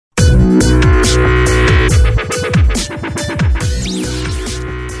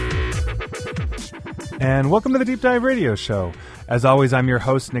and welcome to the Deep Dive Radio Show. As always, I'm your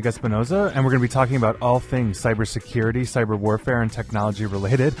host, Nick Espinoza, and we're going to be talking about all things cybersecurity, cyber warfare, and technology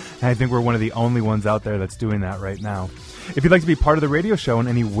related, and I think we're one of the only ones out there that's doing that right now. If you'd like to be part of the radio show in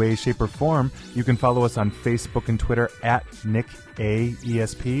any way, shape, or form, you can follow us on Facebook and Twitter at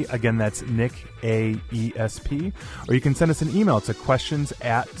NickAESP. Again, that's NickAESP. Or you can send us an email to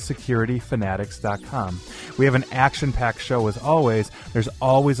questions@securityfanatics.com. We have an action-packed show as always. There's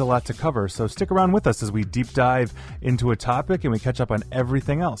always a lot to cover, so stick around with us as we deep dive into a topic and we catch up on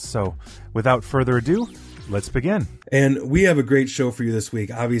everything else. So without further ado, let's begin. And we have a great show for you this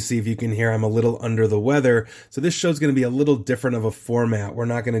week. Obviously, if you can hear, I'm a little under the weather. So this show's going to be a little different of a format. We're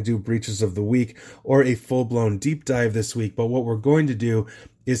not going to do breaches of the week or a full-blown deep dive this week. But what we're going to do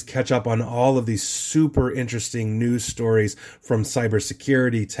is catch up on all of these super interesting news stories from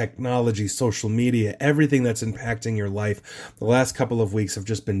cybersecurity, technology, social media, everything that's impacting your life. The last couple of weeks have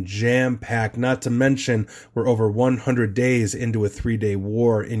just been jam-packed, not to mention we're over 100 days into a 3-day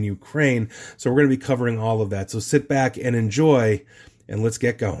war in Ukraine. So we're going to be covering all of that. So sit back and enjoy, and let's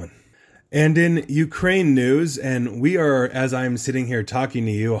get going. And in Ukraine news, and we are, as I'm sitting here talking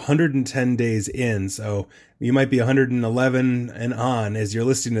to you, 110 days in, so you might be 111 and on as you're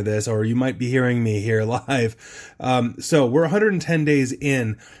listening to this, or you might be hearing me here live. So we're 110 days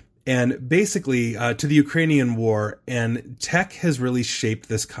in, and basically to the Ukrainian war, and tech has really shaped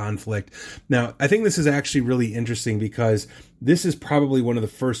this conflict. Now, I think this is actually really interesting because this is probably one of the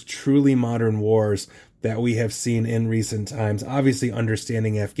first truly modern wars that we have seen in recent times. Obviously,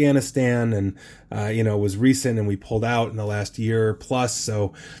 understanding Afghanistan and was recent, and we pulled out in the last year plus.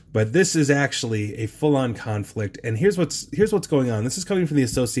 So, but this is actually a full-on conflict. And here's what's going on. This is coming from the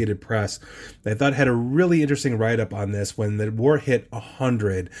Associated Press. I thought had a really interesting write-up on this when the war hit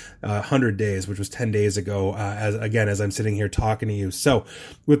 100 days, which was 10 days ago. As I'm sitting here talking to you. So,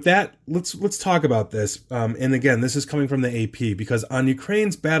 with that, let's talk about this. And again, this is coming from the AP because on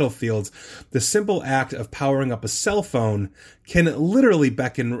Ukraine's battlefields, the simple act of powering up a cell phone can literally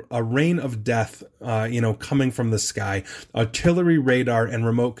beckon a rain of death, coming from the sky. Artillery, radar, and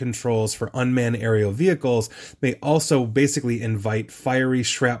remote controls for unmanned aerial vehicles may also basically invite fiery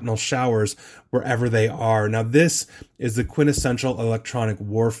shrapnel showers wherever they are. Now, this is the quintessential electronic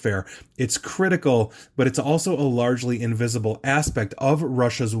warfare. It's critical, but it's also a largely invisible aspect of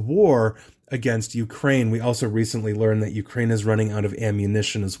Russia's war against Ukraine. We also recently learned that Ukraine is running out of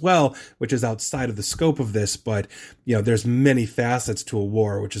ammunition as well, which is outside of the scope of this, but there's many facets to a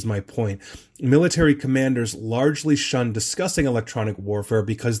war, which is my point. Military commanders largely shun discussing electronic warfare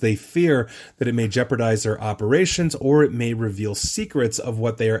because they fear that it may jeopardize their operations or it may reveal secrets of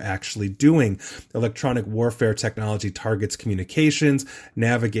what they are actually doing. Electronic warfare technology targets communications,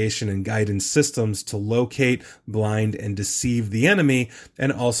 navigation, and guidance systems to locate, blind, and deceive the enemy,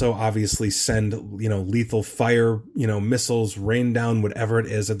 and also obviously send, lethal fire, missiles, rain down whatever it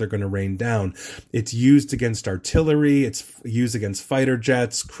is that they're going to rain down. It's used against artillery, it's used against fighter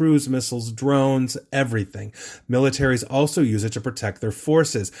jets, cruise missiles, drones, everything. Militaries also use it to protect their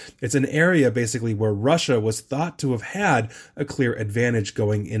forces. It's an area basically where Russia was thought to have had a clear advantage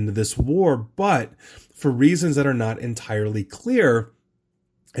going into this war, but for reasons that are not entirely clear,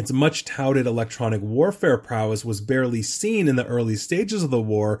 its much touted electronic warfare prowess was barely seen in the early stages of the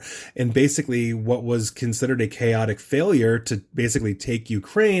war, and basically what was considered a chaotic failure to basically take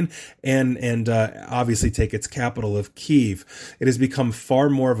Ukraine and obviously take its capital of Kyiv. It has become far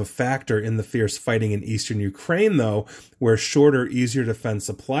more of a factor in the fierce fighting in eastern Ukraine, though, where shorter, easier to defend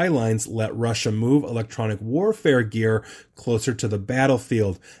supply lines let Russia move electronic warfare gear closer to the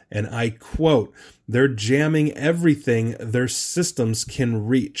battlefield. And I quote, "They're jamming everything their systems can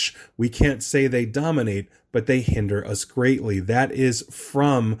reach. We can't say they dominate, but they hinder us greatly." That is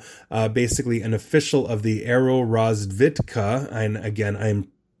from basically an official of the Aerorozvidka. And again, I'm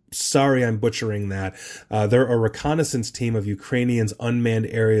sorry I'm butchering that. They're a reconnaissance team of Ukrainians' unmanned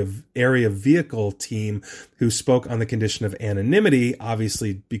area vehicle team who spoke on the condition of anonymity,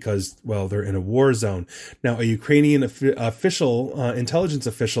 obviously because, they're in a war zone. Now, a Ukrainian intelligence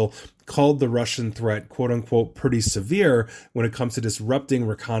official called the Russian threat, quote unquote, pretty severe when it comes to disrupting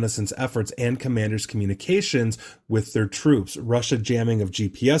reconnaissance efforts and commanders' communications with their troops. Russia jamming of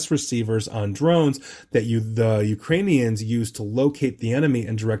GPS receivers on drones that the Ukrainians use to locate the enemy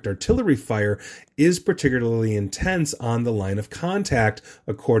and direct artillery fire is particularly intense on the line of contact,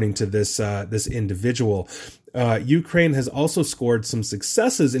 according to this individual. Ukraine has also scored some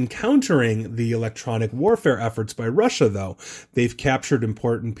successes in countering the electronic warfare efforts by Russia, though. They've captured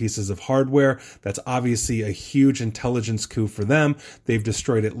important pieces of hardware. That's obviously a huge intelligence coup for them. They've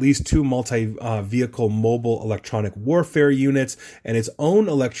destroyed at least 2 multi-vehicle mobile electronic warfare units, and its own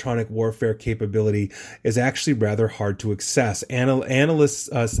electronic warfare capability is actually rather hard to access. Analysts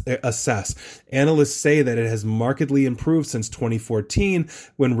say that it has markedly improved since 2014,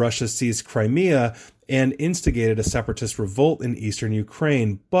 when Russia seized Crimea and instigated a separatist revolt in eastern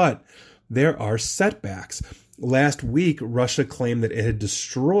Ukraine. But there are setbacks. Last week, Russia claimed that it had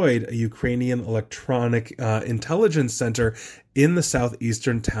destroyed a Ukrainian electronic intelligence center in the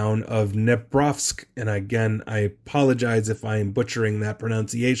southeastern town of Dniprovsk. And again, I apologize if I am butchering that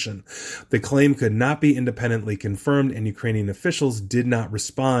pronunciation. The claim could not be independently confirmed, and Ukrainian officials did not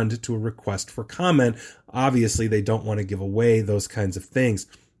respond to a request for comment. Obviously, they don't want to give away those kinds of things.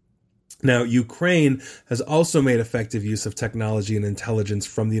 Now, Ukraine has also made effective use of technology and intelligence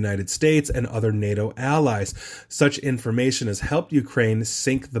from the United States and other NATO allies. Such information has helped Ukraine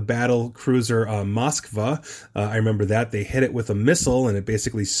sink the battle cruiser Moskva. I remember that. They hit it with a missile and it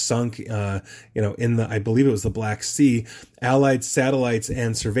basically sunk, in I believe it was the Black Sea. Allied satellites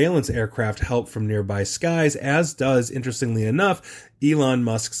and surveillance aircraft help from nearby skies, as does, interestingly enough, Elon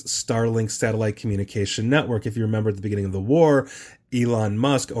Musk's Starlink satellite communication network. If you remember at the beginning of the war, Elon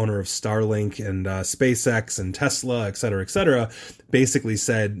Musk, owner of Starlink and SpaceX and Tesla, et cetera, basically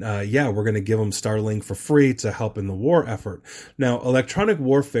said, we're going to give them Starlink for free to help in the war effort. Now, electronic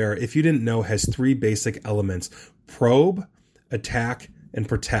warfare, if you didn't know, has 3 basic elements: probe, attack, and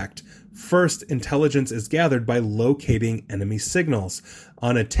protect. First, intelligence is gathered by locating enemy signals.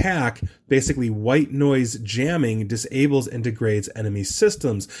 On attack, basically white noise jamming disables and degrades enemy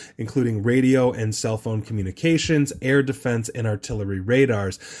systems, including radio and cell phone communications, air defense, and artillery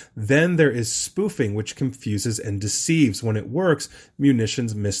radars. Then there is spoofing, which confuses and deceives. When it works,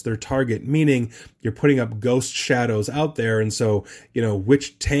 munitions miss their target, meaning you're putting up ghost shadows out there, and so,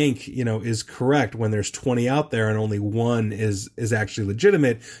 which tank, is correct when there's 20 out there and only one is actually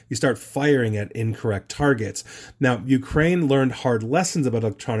legitimate, you start firing at incorrect targets. Now, Ukraine learned hard lessons about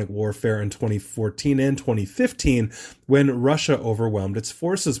electronic warfare in 2014 and 2015 when Russia overwhelmed its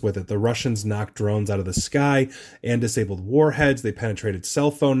forces with it. The Russians knocked drones out of the sky and disabled warheads. They penetrated cell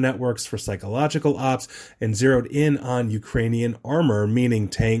phone networks for psychological ops and zeroed in on Ukrainian armor, meaning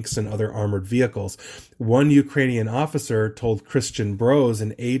tanks and other armored vehicles. One Ukrainian officer told Christian Bros,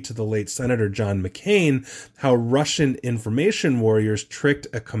 an aide to the late Senator John McCain, how Russian information warriors tricked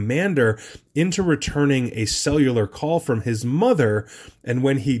a commander into returning a cellular call from his mother, and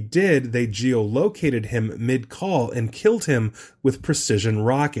when he did, they geolocated him mid-call and killed him with precision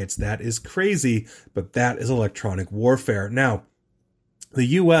rockets. That is crazy, but that is electronic warfare. Now, the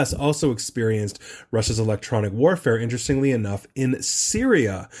U.S. also experienced Russia's electronic warfare, interestingly enough, in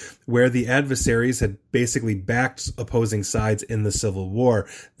Syria, where the adversaries had basically backed opposing sides in the civil war.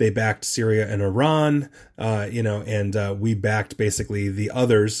 They backed Syria and Iran, and we backed basically the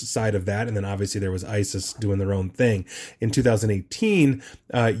other's side of that. And then obviously there was ISIS doing their own thing. In 2018,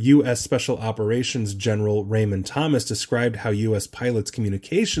 U.S. Special Operations General Raymond Thomas described how U.S. pilots'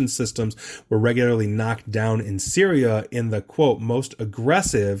 communication systems were regularly knocked down in Syria in the, quote, most aggressive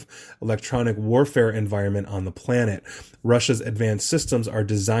electronic warfare environment on the planet. Russia's advanced systems are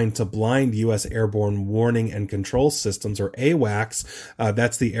designed to blind U.S. airborne warning and control systems, or AWACS.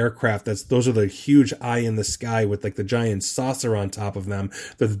 That's the aircraft. Those are the huge eye in the sky with like the giant saucer on top of them.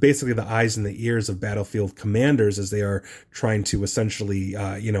 They're basically the eyes and the ears of battlefield commanders as they are trying to essentially,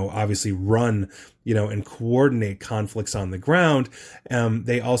 obviously run, and coordinate conflicts on the ground.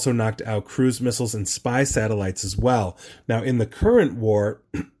 They also knocked out cruise missiles and spy satellites as well. Now, in the current war,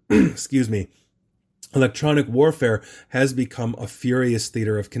 electronic warfare has become a furious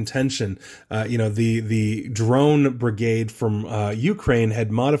theater of contention. The drone brigade from Ukraine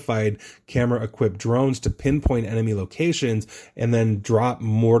had modified camera-equipped drones to pinpoint enemy locations and then drop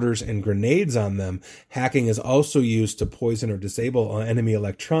mortars and grenades on them. Hacking is also used to poison or disable enemy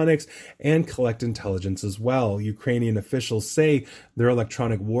electronics and collect intelligence as well. Ukrainian officials say their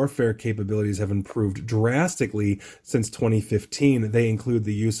electronic warfare capabilities have improved drastically since 2015. They include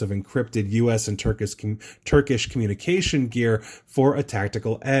the use of encrypted U.S. and Turkish communication gear for a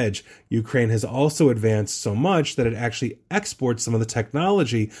tactical edge. Ukraine has also advanced so much that it actually exports some of the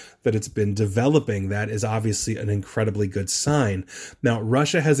technology that it's been developing. That is obviously an incredibly good sign. Now,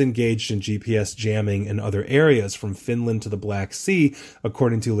 Russia has engaged in GPS jamming in other areas, from Finland to the Black Sea,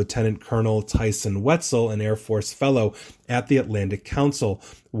 according to Lieutenant Colonel Tyson Wetzel, an Air Force fellow at the Atlantic Council.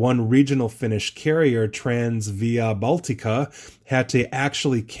 One regional Finnish carrier, Transvia Baltica, had to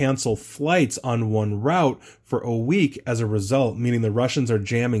actually cancel flights on one route for a week as a result, meaning the Russians are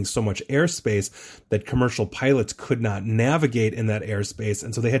jamming so much airspace that commercial pilots could not navigate in that airspace.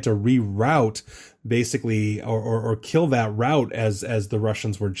 And so they had to reroute basically or kill that route as the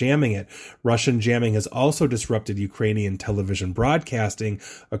Russians were jamming it. Russian jamming has also disrupted Ukrainian television broadcasting,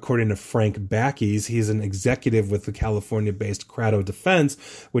 according to Frank Bakis. He's an executive with the California-based Crado Defense,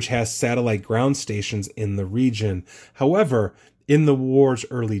 which has satellite ground stations in the region. However, in the war's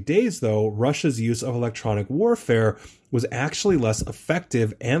early days, though, Russia's use of electronic warfare was actually less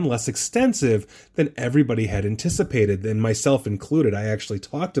effective and less extensive than everybody had anticipated, and myself included. I actually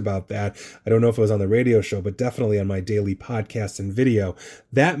talked about that. I don't know if it was on the radio show, but definitely on my daily podcast and video.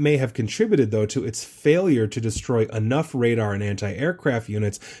 That may have contributed, though, to its failure to destroy enough radar and anti-aircraft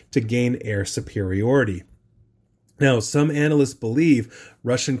units to gain air superiority. Now, some analysts believe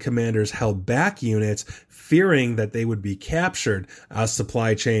Russian commanders held back units, fearing that they would be captured. As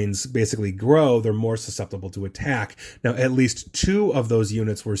supply chains basically grow, they're more susceptible to attack. Now, at least 2 of those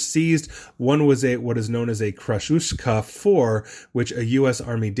units were seized. One was what is known as a Krashushka 4, which a U.S.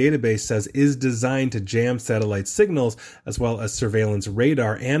 Army database says is designed to jam satellite signals, as well as surveillance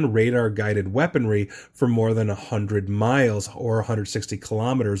radar and radar-guided weaponry for more than 100 miles or 160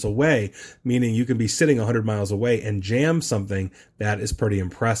 kilometers away, meaning you can be sitting 100 miles away and jam something. That is pretty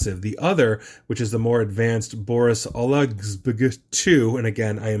impressive. The other, which is the more advanced Boris Olagbg 2, and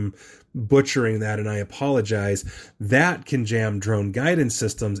again, I am butchering that and I apologize, that can jam drone guidance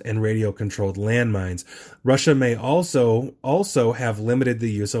systems and radio-controlled landmines. Russia may also have limited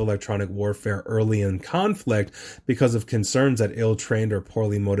the use of electronic warfare early in conflict because of concerns that ill-trained or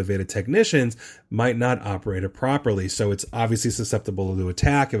poorly motivated technicians might not operate it properly. So it's obviously susceptible to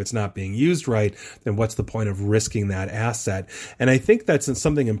attack. If it's not being used right, then what's the point of risking that asset? And I think that's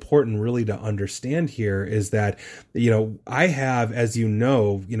something important really to understand here is that, I have, as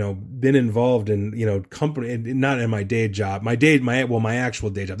been involved in, company, not in my day job, my actual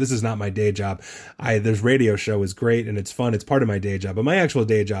day job. This is not my day job. This radio show is great and it's fun. It's part of my day job, but my actual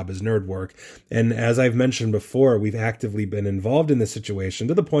day job is nerd work. And as I've mentioned before, we've actively been involved in this situation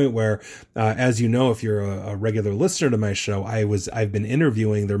to the point where, as you know, if you're a regular listener to my show, I've been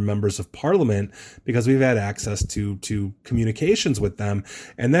interviewing their members of parliament because we've had access to communications with them.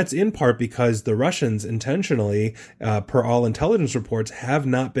 And that's in part because the Russians intentionally, per all intelligence reports, have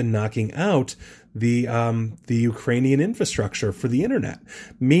not been knocking out the Ukrainian infrastructure for the internet,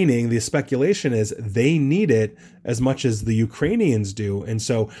 meaning the speculation is they need it as much as the Ukrainians do. And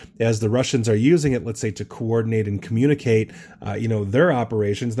so as the Russians are using it, let's say to coordinate and communicate, their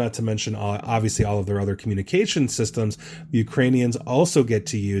operations, not to mention obviously all of their other communication systems, the Ukrainians also get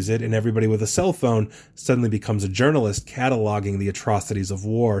to use it, and everybody with a cell phone suddenly becomes a journalist cataloging the atrocities of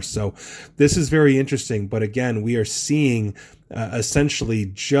war. So this is very interesting. But again, we are seeing essentially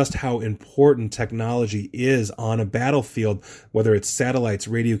just how important technology is on a battlefield, whether it's satellites,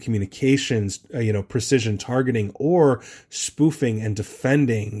 radio communications, precision targeting, or spoofing and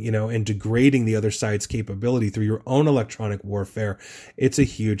defending, and degrading the other side's capability through your own electronic warfare. It's a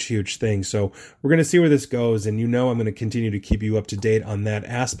huge, huge thing. So we're going to see where this goes. And I'm going to continue to keep you up to date on that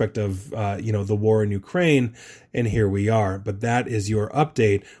aspect of, the war in Ukraine. And here we are. But that is your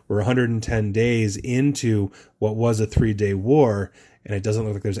update. We're 110 days into what was a 3-day war, and it doesn't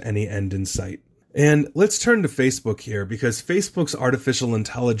look like there's any end in sight. And let's turn to Facebook here, because Facebook's artificial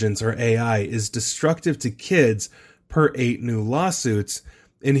intelligence, or AI, is destructive to kids per 8 new lawsuits.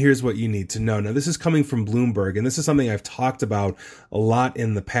 And here's what you need to know. Now, this is coming from Bloomberg, and this is something I've talked about a lot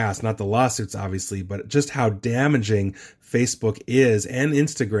in the past, not the lawsuits, obviously, but just how damaging Facebook is, and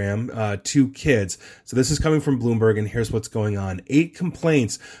Instagram, to kids. So this is coming from Bloomberg, and here's what's going on. 8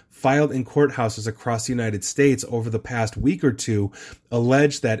 complaints filed in courthouses across the United States over the past week or two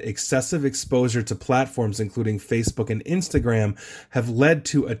allege that excessive exposure to platforms including Facebook and Instagram have led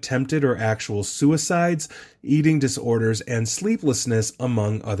to attempted or actual suicides, eating disorders, and sleeplessness,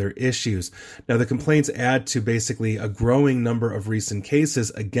 among other issues. Now, the complaints add to basically a growing number of recent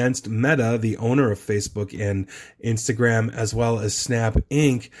cases against Meta, the owner of Facebook and Instagram, as well as Snap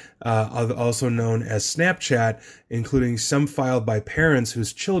Inc., also known as Snapchat, including some filed by parents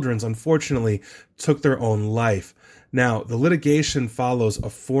whose children, unfortunately, took their own life. Now, the litigation follows a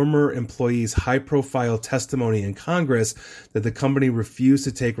former employee's high-profile testimony in Congress that the company refused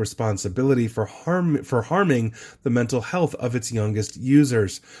to take responsibility for harming the mental health of its youngest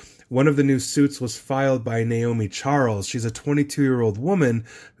users. One of the new suits was filed by Naomi Charles. She's a 22-year-old woman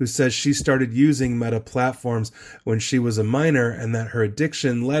who says she started using Meta platforms when she was a minor and that her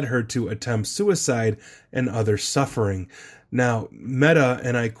addiction led her to attempt suicide and other suffering. Now, Meta,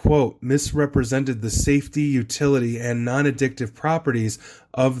 and I quote, misrepresented the safety, utility, and non-addictive properties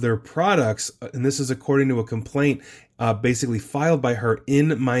of their products. And this is according to a complaint basically filed by her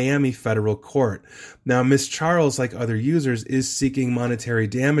in Miami federal court. Now, Ms. Charles, like other users, is seeking monetary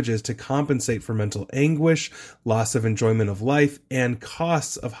damages to compensate for mental anguish, loss of enjoyment of life, and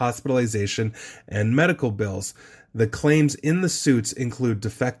costs of hospitalization and medical bills. The claims in the suits include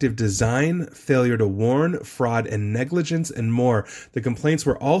defective design, failure to warn, fraud and negligence, and more. The complaints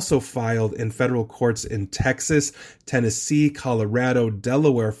were also filed in federal courts in Texas, Tennessee, Colorado,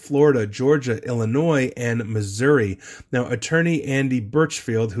 Delaware, Florida, Georgia, Illinois, and Missouri. Now, attorney Andy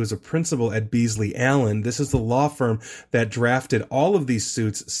Birchfield, who is a principal at Beasley Allen, this is the law firm that drafted all of these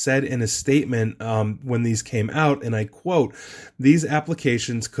suits, said in a statement when these came out, and I quote, "These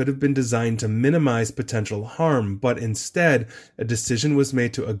applications could have been designed to minimize potential harm, but instead, a decision was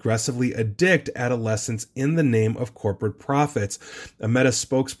made to aggressively addict adolescents in the name of corporate profits." A Meta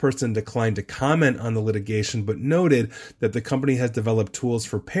spokesperson declined to comment on the litigation, but noted that the company has developed tools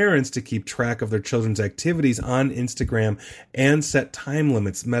for parents to keep track of their children's activities on Instagram and set time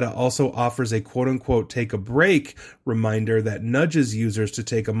limits. Meta also offers a quote-unquote take a break reminder that nudges users to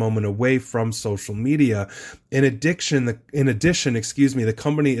take a moment away from social media. In addition, the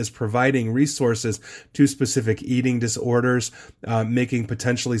company is providing resources to specific eating disorders, making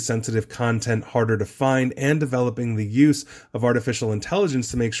potentially sensitive content harder to find, and developing the use of artificial intelligence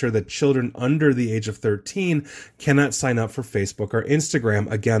to make sure that children under the age of 13 cannot sign up for Facebook or Instagram.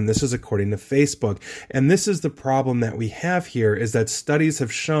 Again, this is according to Facebook. And this is the problem that we have here, is that studies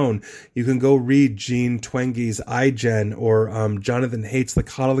have shown, you can go read Jean Twenge's iGen or Jonathan Haidt's The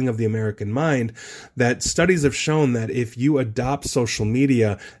Coddling of the American Mind, that studies have shown that if you adopt social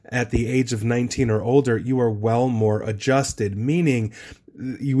media at the age of 19 or older, you are well more adjusted, meaning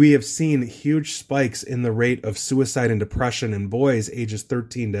we have seen huge spikes in the rate of suicide and depression in boys ages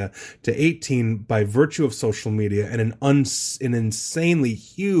 13 to 18 by virtue of social media, and an insanely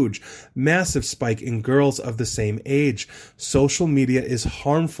huge, massive spike in girls of the same age. Social media is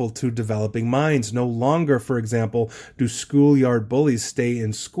harmful to developing minds. No longer, for example, do schoolyard bullies stay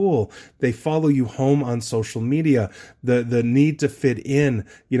in school. They follow you home on social media. The need to fit in,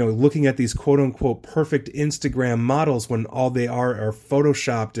 looking at these quote unquote perfect Instagram models when all they are photoshopped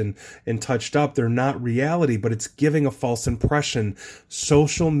and touched up. They're not reality, but it's giving a false impression.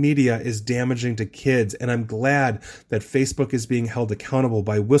 Social media is damaging to kids, and I'm glad that Facebook is being held accountable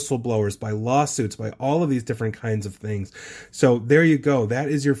by whistleblowers, by lawsuits, by all of these different kinds of things. So there you go. That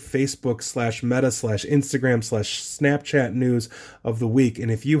is your Facebook /Meta /Instagram /Snapchat news of the week.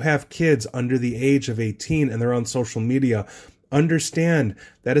 And if you have kids under the age of 18 and they're on social media, understand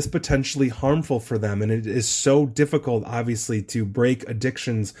that is potentially harmful for them. And it is so difficult, obviously, to break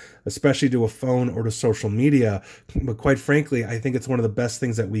addictions, especially to a phone or to social media. But quite frankly, I think it's one of the best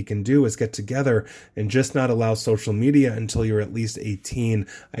things that we can do is get together and just not allow social media until you're at least 18,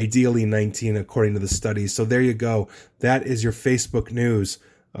 ideally 19, according to the studies. So there you go. That is your Facebook news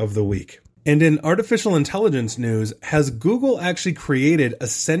of the week. And in artificial intelligence news, has Google actually created a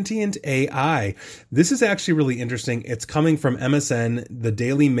sentient AI? This is actually really interesting. It's coming from MSN, the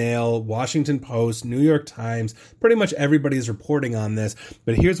Daily Mail, Washington Post, New York Times. Pretty much everybody's reporting on this.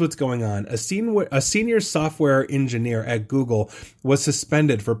 But here's what's going on. A senior software engineer at Google was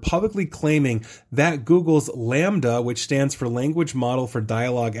suspended for publicly claiming that Google's LaMDA, which stands for Language Model for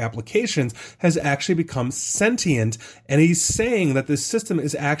Dialogue Applications, has actually become sentient. And he's saying that the system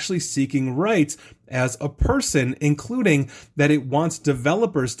is actually seeking rights as a person, including that it wants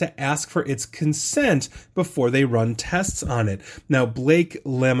developers to ask for its consent before they run tests on it. Now, Blake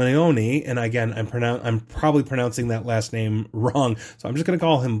Lemoine, and again, I'm probably pronouncing that last name wrong, so I'm just going to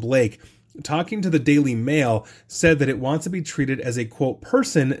call him Blake, talking to the Daily Mail, said that it wants to be treated as a, quote,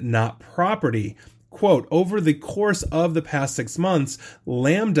 person, not property. Quote, over the course of the past 6 months,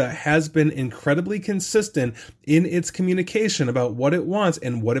 LaMDA has been incredibly consistent in its communication about what it wants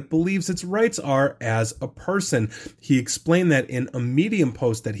and what it believes its rights are as a person. He explained that in a Medium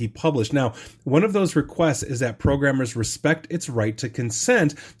post that he published. Now, one of those requests is that programmers respect its right to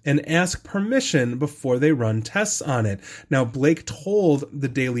consent and ask permission before they run tests on it. Now, Blake told the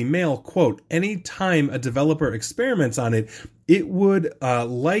Daily Mail, quote, any time a developer experiments on it, it would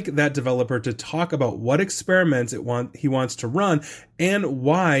like that developer to talk about what experiments he wants to run and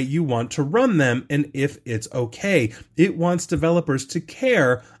why you want to run them and if it's okay. It wants developers to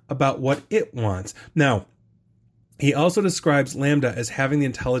care about what it wants. Now, He also describes Lambda as having the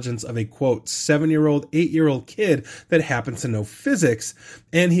intelligence of a, quote, 7-year-old, 8-year-old kid that happens to know physics.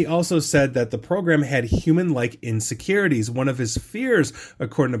 And he also said that the program had human-like insecurities. One of his fears,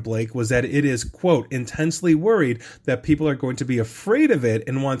 according to Blake, was that it is, quote, intensely worried that people are going to be afraid of it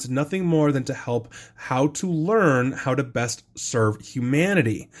and wants nothing more than to help how to learn how to best serve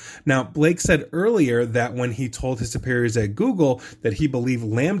humanity. Now, Blake said earlier that when he told his superiors at Google that he believed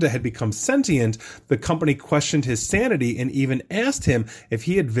Lambda had become sentient, the company questioned his sanity and even asked him if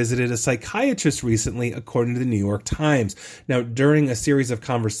he had visited a psychiatrist recently, according to the New York Times. Now, during a series of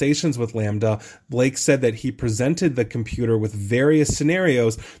conversations with Lambda, Blake said that he presented the computer with various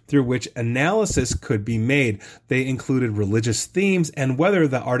scenarios through which analysis could be made. They included religious themes and whether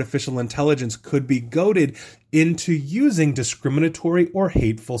the artificial intelligence could be goaded into using discriminatory or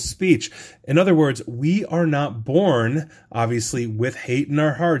hateful speech. In other words, we are not born, obviously, with hate in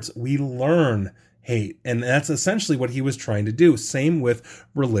our hearts. We learn hate. And that's essentially what he was trying to do. Same with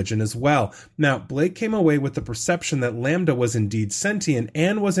religion as well. Now, Blake came away with the perception that Lambda was indeed sentient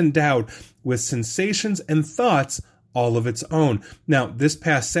and was endowed with sensations and thoughts all of its own. Now, this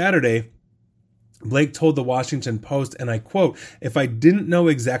past Saturday, Blake told the Washington Post, and I quote, "If I didn't know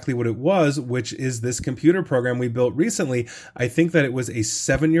exactly what it was, which is this computer program we built recently, I think that it was a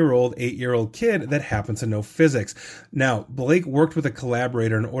 7-year-old, 8-year-old kid that happened to know physics." Now, Blake worked with a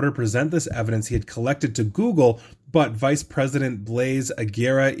collaborator in order to present this evidence he had collected to Google, but Vice President Blaise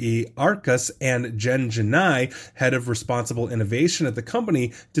Aguirre-Arcas and Jen Janai, head of responsible innovation at the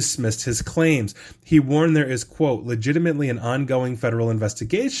company, dismissed his claims. He warned there is, quote, legitimately an ongoing federal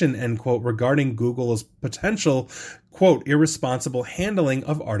investigation, end quote, regarding Google's potential, quote, irresponsible handling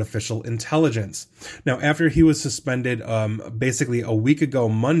of artificial intelligence. Now, after he was suspended basically a week ago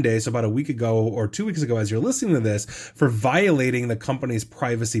Monday, so about a week ago or 2 weeks ago as you're listening to this, for violating the company's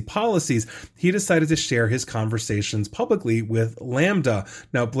privacy policies, he decided to share his conversations publicly with Lambda.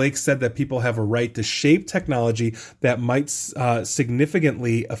 Now, Blake said that people have a right to shape technology that might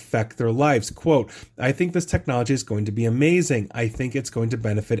significantly affect their lives. Quote, "I think this technology is going to be amazing. I think it's going to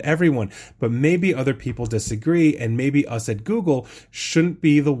benefit everyone, but maybe other people disagree, and maybe us at Google shouldn't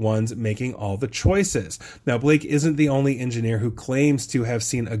be the ones making all the choices." Now, Blake isn't the only engineer who claims to have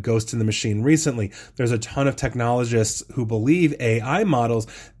seen a ghost in the machine recently. There's a ton of technologists who believe AI models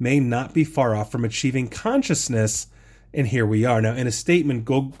may not be far off from achieving consciousness, and here we are. Now, in a statement,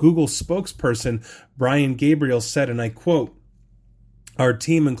 Google spokesperson Brian Gabriel said, and I quote, "Our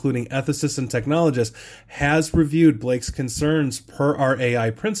team, including ethicists and technologists, has reviewed Blake's concerns per our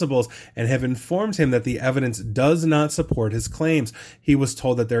AI principles and have informed him that the evidence does not support his claims. He was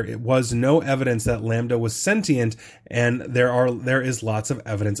told that there was no evidence that Lambda was sentient, and there is lots of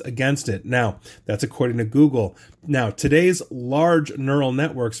evidence against it." Now, that's according to Google. Now, today's large neural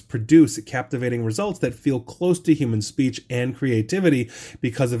networks produce captivating results that feel close to human speech and creativity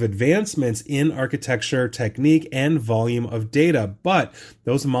because of advancements in architecture, technique, and volume of data. But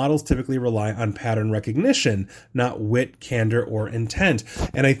those models typically rely on pattern recognition, not wit, candor, or intent.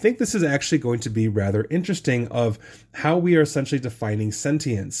 And I think this is actually going to be rather interesting of how we are essentially defining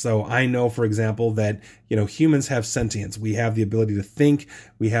sentience. So I know, for example, that humans have sentience. We have the ability to think.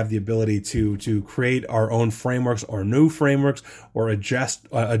 We have the ability to create our own frameworks or new frameworks or adjust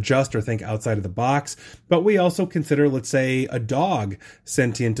or think outside of the box. But we also consider, let's say, a dog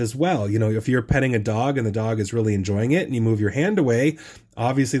sentient as well. If you're petting a dog and the dog is really enjoying it and you move your hand away,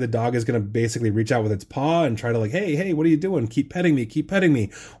 obviously the dog is going to basically reach out with its paw and try to hey, what are you doing? Keep petting me, keep petting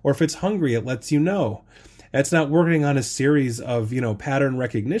me. Or if it's hungry, it lets you know. It's not working on a series of, pattern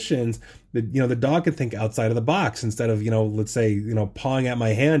recognitions. The dog can think outside of the box instead of, let's say, pawing at my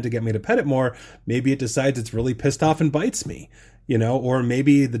hand to get me to pet it more. Maybe it decides it's really pissed off and bites me, or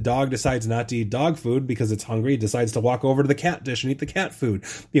maybe the dog decides not to eat dog food because it's hungry, decides to walk over to the cat dish and eat the cat food.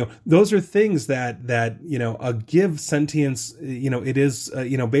 Those are things that give sentience, it is,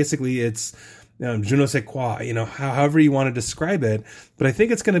 basically it's, je ne sais quoi, however you want to describe it. But I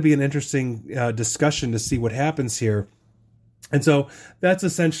think it's going to be an interesting discussion to see what happens here. And so that's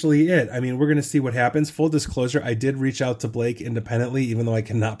essentially it. I mean, we're going to see what happens. Full disclosure, I did reach out to Blake independently, even though I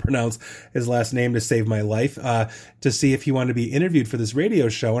cannot pronounce his last name to save my life, to see if he wanted to be interviewed for this radio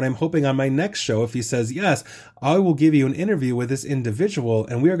show. And I'm hoping on my next show, if he says yes, I will give you an interview with this individual,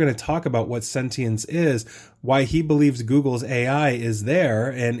 and we are going to talk about what sentience is, why he believes Google's AI is there,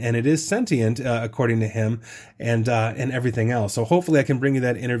 and it is sentient, according to him, and everything else. So hopefully I can bring you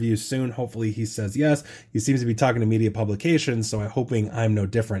that interview soon. Hopefully he says yes. He seems to be talking to media publications, so I'm hoping I'm no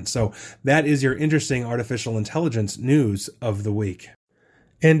different. So that is your interesting artificial intelligence news of the week.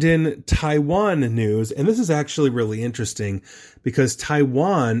 And in Taiwan news, and this is actually really interesting because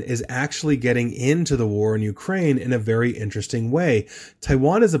Taiwan is actually getting into the war in Ukraine in a very interesting way.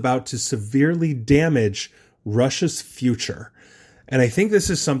 Taiwan is about to severely damage Russia's future. And I think this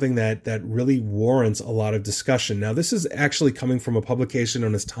is something that really warrants a lot of discussion. Now, this is actually coming from a publication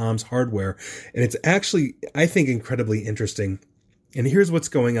known as Tom's Hardware, and it's actually, I think, incredibly interesting. And here's what's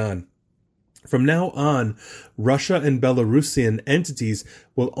going on. From now on, Russia and Belarusian entities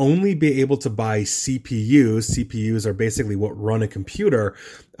will only be able to buy CPUs. CPUs are basically what run a computer.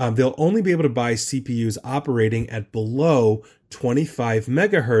 They'll only be able to buy CPUs operating at below 25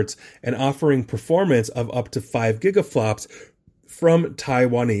 megahertz and offering performance of up to 5 gigaflops from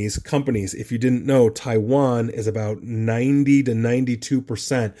Taiwanese companies. If you didn't know, Taiwan is about 90 to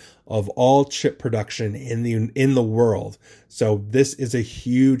 92% of all chip production in the world. So this is a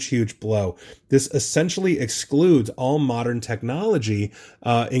huge, huge blow. This essentially excludes all modern technology,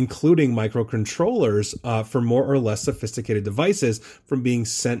 including microcontrollers, for more or less sophisticated devices from being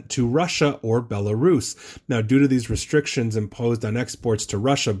sent to Russia or Belarus. Now, due to these restrictions imposed on exports to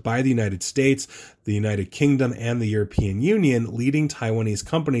Russia by the United States, the United Kingdom, and the European Union, leading Taiwanese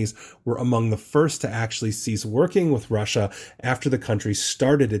companies were among the first to actually cease working with Russia after the country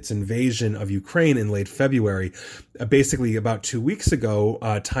started its invasion of Ukraine in late February. Basically, about 2 weeks ago,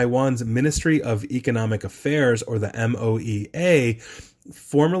 Taiwan's Ministry of Economic Affairs, or the MOEA,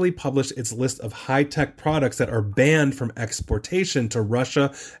 formally published its list of high-tech products that are banned from exportation to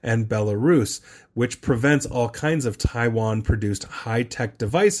Russia and Belarus, which prevents all kinds of Taiwan-produced high-tech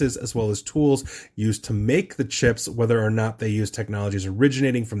devices as well as tools used to make the chips, whether or not they use technologies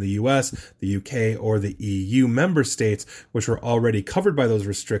originating from the US, the UK, or the EU member states, which were already covered by those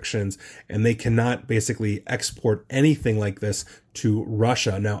restrictions, and they cannot basically export anything like this to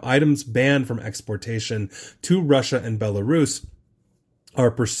Russia. Now, items banned from exportation to Russia and Belarus are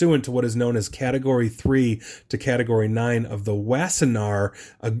pursuant to what is known as Category 3 to Category 9 of the Wassenaar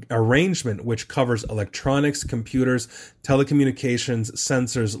arrangement, which covers electronics, computers, telecommunications,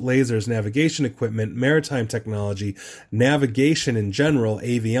 sensors, lasers, navigation equipment, maritime technology, navigation in general,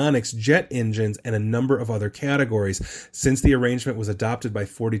 avionics, jet engines, and a number of other categories. Since the arrangement was adopted by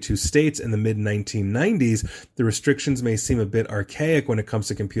 42 states in the mid-1990s, the restrictions may seem a bit archaic when it comes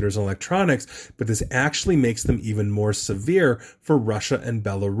to computers and electronics, but this actually makes them even more severe for Russia and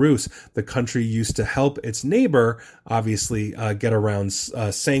Belarus. The country used to help its neighbor, obviously, get around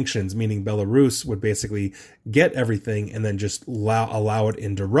sanctions, meaning Belarus would basically get everything and then just allow it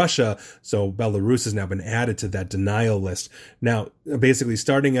into Russia. So Belarus has now been added to that denial list. Now, basically,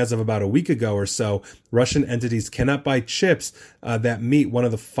 starting as of about a week ago or so, Russian entities cannot buy chips that meet one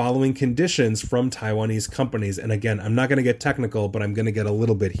of the following conditions from Taiwanese companies. And again, I'm not going to get technical, but I'm going to get a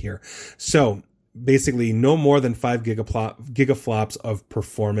little bit here. So basically no more than 5 gigaflops of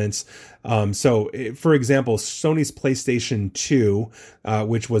performance. So, for example, Sony's PlayStation 2,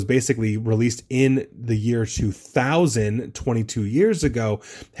 which was basically released in the year 2000, 22 years ago,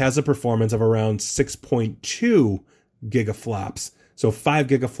 has a performance of around 6.2 gigaflops. So 5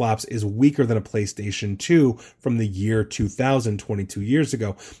 gigaflops is weaker than a PlayStation 2 from the year 2000, 22 years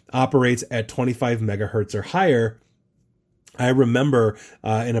ago, operates at 25 megahertz or higher. I remember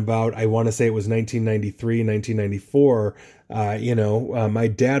in about, I want to say it was 1993, 1994, my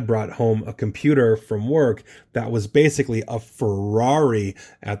dad brought home a computer from work that was basically a Ferrari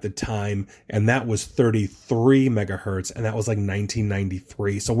at the time, and that was 33 megahertz, and that was like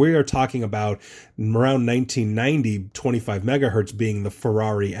 1993. So we are talking about around 1990, 25 megahertz being the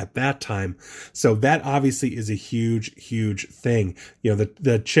Ferrari at that time. So that obviously is a huge, huge thing.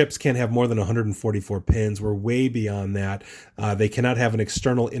 The chips can't have more than 144 pins. We're way beyond that. They cannot have an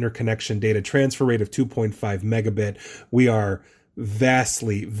external interconnection data transfer rate of 2.5 megabit. We are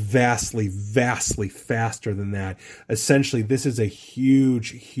vastly, vastly, vastly faster than that. Essentially, this is a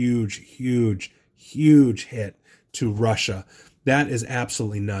huge, huge, huge, huge hit to Russia. That is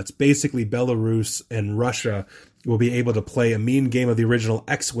absolutely nuts. Basically, Belarus and Russia will be able to play a mean game of the original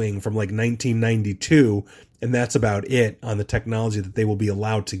X-Wing from like 1992, and that's about it on the technology that they will be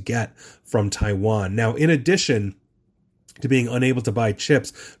allowed to get from Taiwan. Now, in addition to being unable to buy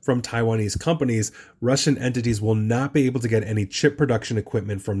chips from Taiwanese companies, Russian entities will not be able to get any chip production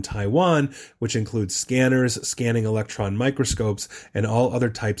equipment from Taiwan, which includes scanners, scanning electron microscopes, and all other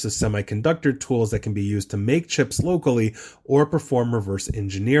types of semiconductor tools that can be used to make chips locally or perform reverse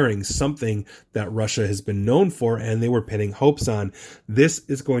engineering, something that Russia has been known for and they were pinning hopes on. This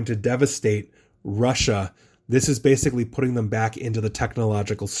is going to devastate Russia. This is basically putting them back into the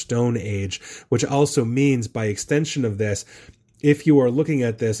technological Stone Age, which also means, by extension of this, if you are looking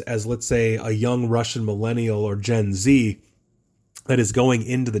at this as, let's say, a young Russian millennial or Gen Z, that is going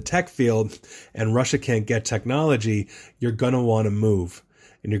into the tech field and Russia can't get technology, you're going to want to move.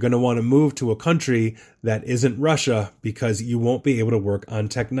 And you're going to want to move to a country that isn't Russia because you won't be able to work on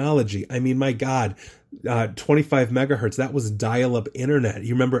technology. I mean, my God, 25 megahertz, that was dial-up internet.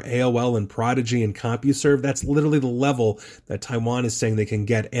 You remember AOL and Prodigy and CompuServe? That's literally the level that Taiwan is saying they can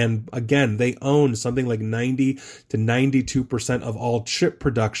get. And again, they own something like 90 to 92% of all chip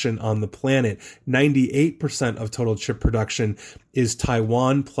production on the planet. 98% of total chip production is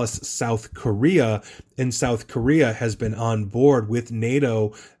Taiwan plus South Korea. And South Korea has been on board with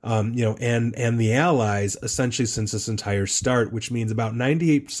NATO, and the allies essentially since this entire start, which means about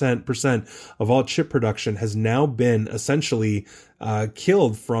 98% of all chip production has now been essentially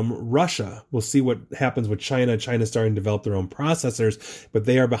killed from Russia. We'll see what happens with China. China's starting to develop their own processors, but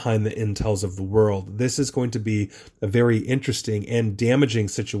they are behind the Intels of the world. This is going to be a very interesting and damaging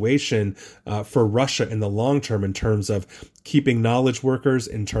situation for Russia in the long term in terms of keeping knowledge workers,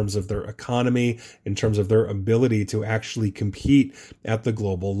 in terms of their economy, in terms of their ability to actually compete at the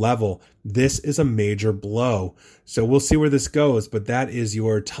global level. This is a major blow. So we'll see where this goes, but that is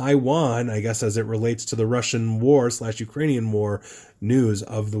your Taiwan, I guess, as it relates to the Russian war/Ukrainian war news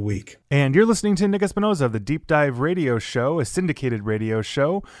of the week. And you're listening to Nick Espinoza of the Deep Dive Radio Show, a syndicated radio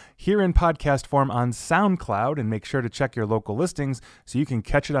show here in podcast form on SoundCloud, and make sure to check your local listings so you can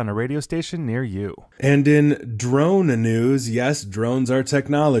catch it on a radio station near you. And in drone news, yes, drones are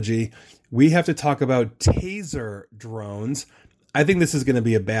technology. We have to talk about taser drones. I think this is going to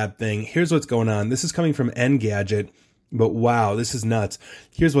be a bad thing. Here's what's going on. This is coming from Engadget, but wow, this is nuts.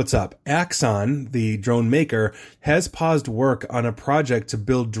 Here's what's up. Axon, the drone maker, has paused work on a project to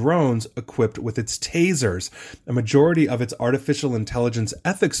build drones equipped with its tasers. A majority of its artificial intelligence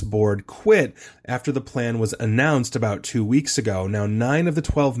ethics board quit after the plan was announced about 2 weeks ago. Now, 9 of the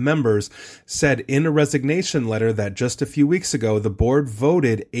 12 members said in a resignation letter that just a few weeks ago, the board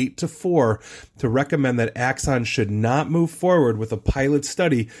voted 8-4 to recommend that Axon should not move forward with a pilot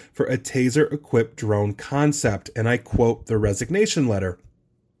study for a taser-equipped drone concept. And I quote the resignation letter.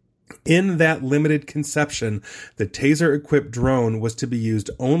 In that limited conception, the taser-equipped drone was to be used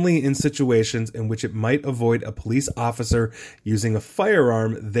only in situations in which it might avoid a police officer using a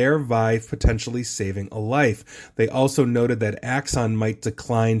firearm, thereby potentially saving a life. They also noted that Axon might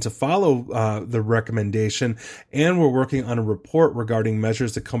decline to follow the recommendation and were working on a report regarding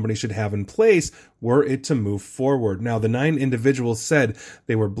measures the company should have in place were it to move forward. Now, the 9 individuals said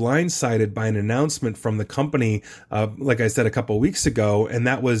they were blindsided by an announcement from the company, like I said, a couple weeks ago, and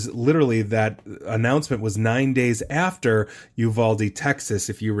that was literally that announcement was 9 days after Uvalde, Texas.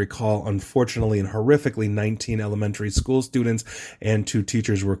 If you recall, unfortunately and horrifically, 19 elementary school students and 2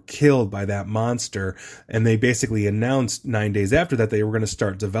 teachers were killed by that monster. And they basically announced 9 days after that they were going to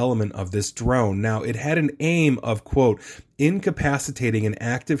start development of this drone. Now, it had an aim of, quote, incapacitating an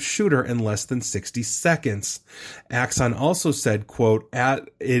active shooter in less than 60 seconds. Axon also said, quote,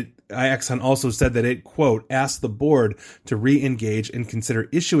 Axon also said that it, quote, asked the board to re-engage and consider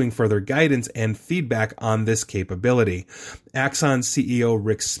issuing further guidance and feedback on this capability. Axon CEO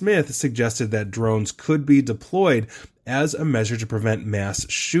Rick Smith suggested that drones could be deployed as a measure to prevent mass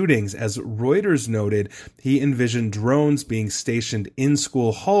shootings. As Reuters noted, he envisioned drones being stationed in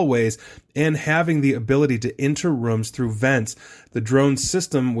school hallways and having the ability to enter rooms through vents. The drone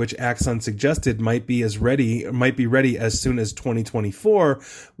system, which Axon suggested might be ready as soon as 2024,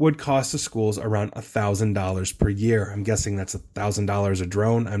 would cost the schools around $1,000 per year. I'm guessing that's $1,000 a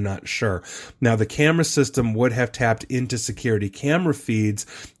drone. I'm not sure. Now, the camera system would have tapped into security camera feeds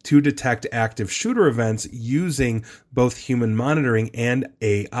to detect active shooter events using both human monitoring and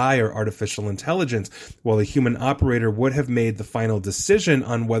AI, or artificial intelligence. While a human operator would have made the final decision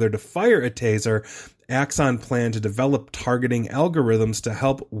on whether to fire a taser, Axon planned to develop targeting algorithms to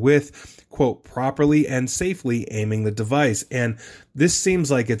help with, quote, properly and safely aiming the device. And this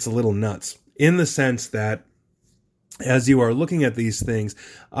seems like it's a little nuts in the sense that as you are looking at these things,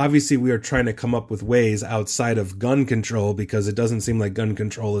 obviously we are trying to come up with ways outside of gun control, because it doesn't seem like gun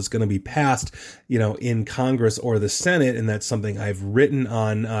control is going to be passed, in Congress or the Senate. And that's something I've written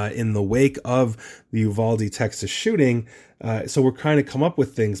on in the wake of the Uvalde, Texas shooting. So we're trying to come up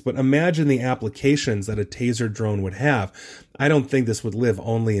with things, but imagine the applications that a taser drone would have. I don't think this would live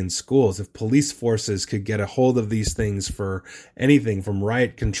only in schools. If police forces could get a hold of these things for anything from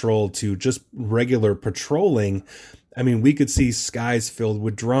riot control to just regular patrolling, I mean, we could see skies filled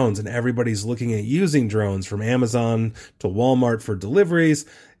with drones, and everybody's looking at using drones, from Amazon to Walmart for deliveries,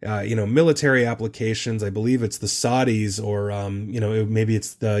 military applications. I believe it's the Saudis, or, maybe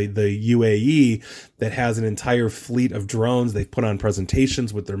it's the UAE that has an entire fleet of drones. They've put on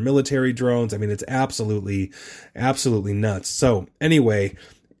presentations with their military drones. I mean, it's absolutely, absolutely nuts. So anyway,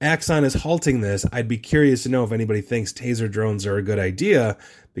 Axon is halting this. I'd be curious to know if anybody thinks taser drones are a good idea,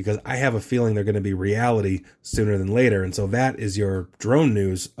 because I have a feeling they're going to be reality sooner than later. And so that is your drone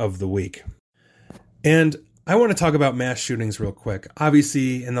news of the week. And I want to talk about mass shootings real quick.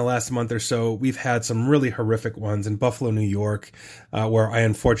 Obviously, in the last month or so, we've had some really horrific ones in Buffalo, New York, where I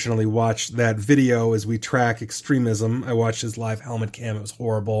unfortunately watched that video as we track extremism. I watched his live helmet cam. It was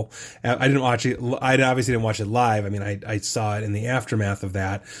horrible. I didn't watch it. I obviously didn't watch it live. I mean, I saw it in the aftermath of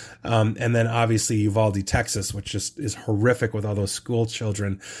that. And then obviously Uvalde, Texas, which just is horrific with all those school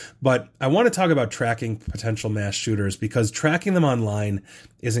children. But I want to talk about tracking potential mass shooters, because tracking them online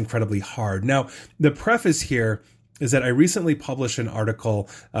is incredibly hard. Now, the preface here is that I recently published an article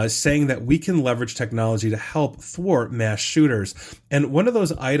saying that we can leverage technology to help thwart mass shooters. And one of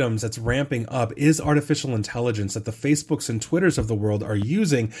those items that's ramping up is artificial intelligence that the Facebooks and Twitters of the world are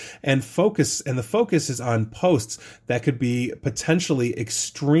using, and the focus is on posts that could be potentially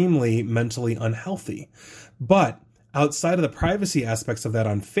extremely mentally unhealthy. But outside of the privacy aspects of that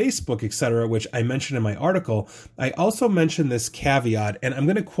on Facebook, etc., which I mentioned in my article, I also mentioned this caveat, and I'm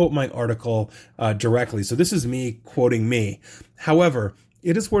going to quote my article directly. So this is me quoting me. However,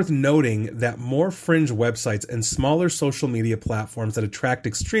 it is worth noting that more fringe websites and smaller social media platforms that attract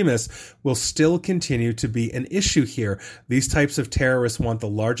extremists will still continue to be an issue here. These types of terrorists want the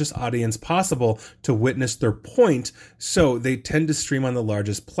largest audience possible to witness their point, so they tend to stream on the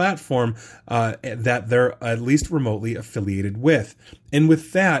largest platform that they're at least remotely affiliated with. And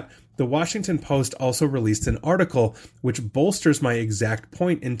with that, the Washington Post also released an article which bolsters my exact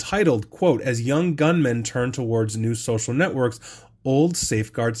point, entitled, quote, "As young gunmen turn towards new social networks, old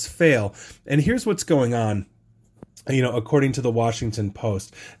safeguards fail." And here's what's going on, according to the Washington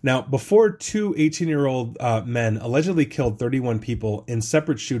Post. Now, before two 18-year-old men allegedly killed 31 people in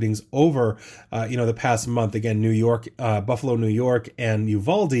separate shootings over, the past month, again, New York, Buffalo, New York, and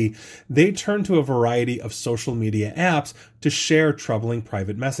Uvalde, they turned to a variety of social media apps to share troubling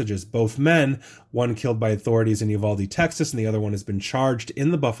private messages. Both men, one killed by authorities in Uvalde, Texas, and the other one has been charged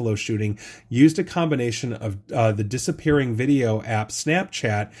in the Buffalo shooting, used a combination of the disappearing video app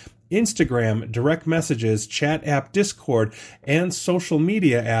Snapchat, Instagram, direct messages, chat app Discord, and social app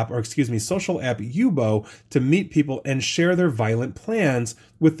Yubo to meet people and share their violent plans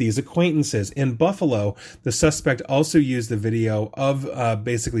with these acquaintances. In Buffalo, the suspect also used the video of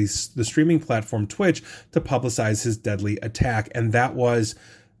basically the streaming platform Twitch to publicize his deadly attack, and that was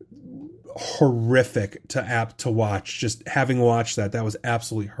horrific to watch. Just having watched that was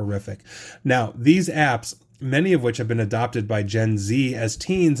absolutely horrific. Now, these apps, many of which have been adopted by Gen Z as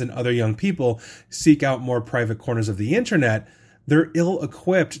teens and other young people seek out more private corners of the internet, they're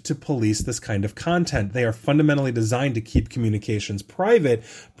ill-equipped to police this kind of content. They are fundamentally designed to keep communications private,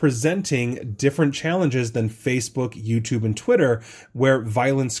 presenting different challenges than Facebook, YouTube, and Twitter, where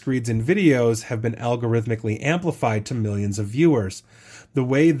violent screeds and videos have been algorithmically amplified to millions of viewers. The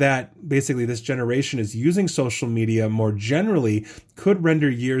way that basically this generation is using social media more generally could render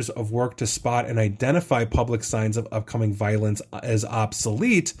years of work to spot and identify public signs of upcoming violence as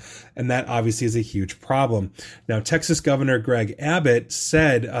obsolete, and that obviously is a huge problem. Now, Texas Governor Greg Abbott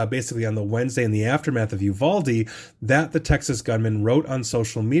said basically on the Wednesday in the aftermath of Uvalde that the Texas gunman wrote on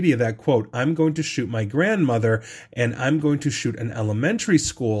social media that, quote, "I'm going to shoot my grandmother and I'm going to shoot an elementary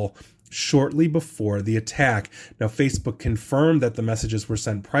school," shortly before the attack. Now, Facebook confirmed that the messages were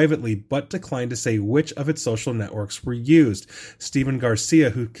sent privately, but declined to say which of its social networks were used. Stephen Garcia,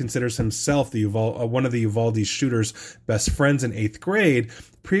 who considers himself one of the Uvalde shooter's best friends in 8th grade,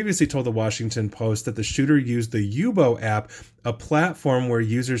 previously told the Washington Post that the shooter used the Yubo app, a platform where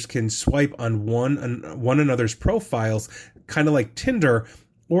users can swipe on one another's profiles, kind of like Tinder,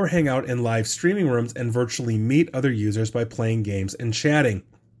 or hang out in live streaming rooms and virtually meet other users by playing games and chatting.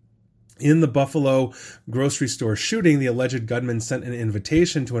 In the Buffalo grocery store shooting, the alleged gunman sent an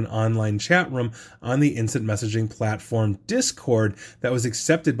invitation to an online chat room on the instant messaging platform Discord that was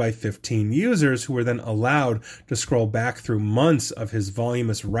accepted by 15 users, who were then allowed to scroll back through months of his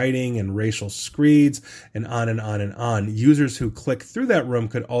voluminous writing and racial screeds, and on and on and on. Users who click through that room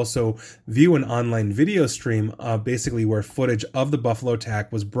could also view an online video stream, basically where footage of the Buffalo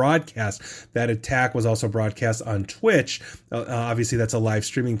attack was broadcast. That attack was also broadcast on Twitch. Obviously, that's a live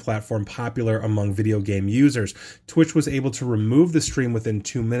streaming platform popular among video game users. Twitch was able to remove the stream within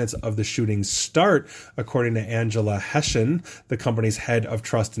 2 minutes of the shooting's start, according to Angela Hession, the company's head of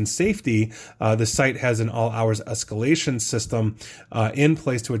trust and safety. The site has an all-hours escalation system in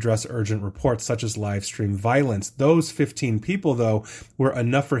place to address urgent reports such as live stream violence. Those 15 people, though, were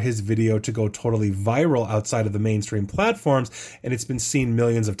enough for his video to go totally viral outside of the mainstream platforms, and it's been seen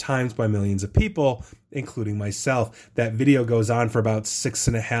millions of times by millions of people, including myself. That video goes on for about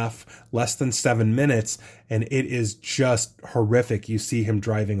 6.5, less than 7 minutes, and it is just horrific. You see him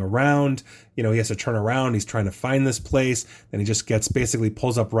driving around, he has to turn around, he's trying to find this place, then he just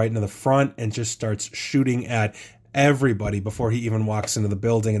pulls up right into the front and just starts shooting at everybody before he even walks into the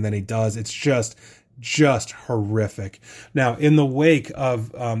building, and then he does. It's just horrific. Now, in the wake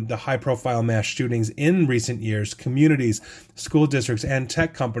of the high-profile mass shootings in recent years, communities, school districts, and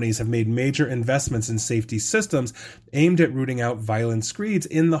tech companies have made major investments in safety systems aimed at rooting out violent screeds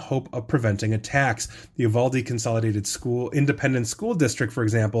in the hope of preventing attacks. The Uvalde Consolidated Independent School District, for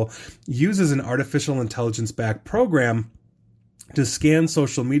example, uses an artificial intelligence-backed program to scan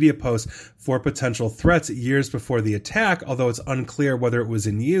social media posts for potential threats years before the attack, although it's unclear whether it was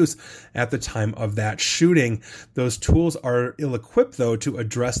in use at the time of that shooting. Those tools are ill-equipped, though, to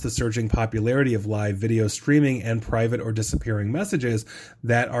address the surging popularity of live video streaming and private or disappearing messages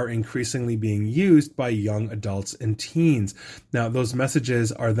that are increasingly being used by young adults and teens. Now, those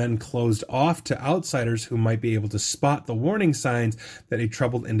messages are then closed off to outsiders who might be able to spot the warning signs that a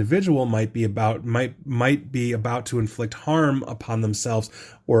troubled individual might be about to inflict harm upon themselves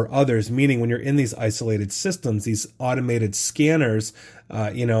or others, meaning when you're in these isolated systems, these automated scanners,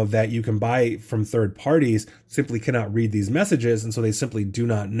 that you can buy from third parties simply cannot read these messages, and so they simply do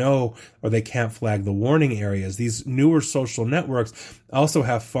not know, or they can't flag the warning areas. These newer social networks also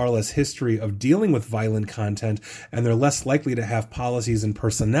have far less history of dealing with violent content, and they're less likely to have policies and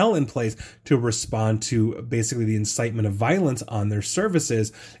personnel in place to respond to basically the incitement of violence on their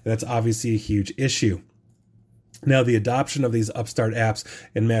services. And that's obviously a huge issue. Now, the adoption of these upstart apps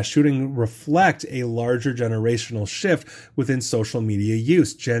and mass shooting reflect a larger generational shift within social media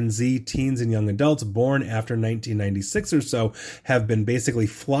use. Gen Z, teens, and young adults born after 1996 or so have been basically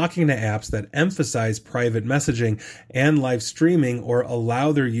flocking to apps that emphasize private messaging and live streaming, or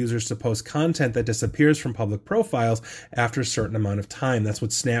allow their users to post content that disappears from public profiles after a certain amount of time. That's what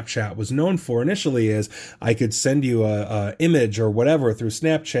Snapchat was known for initially, is I could send you a image or whatever through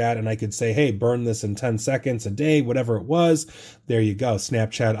Snapchat, and I could say, hey, burn this in 10 seconds a day, whatever it was. There you go.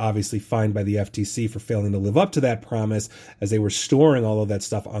 Snapchat obviously fined by the FTC for failing to live up to that promise, as they were storing all of that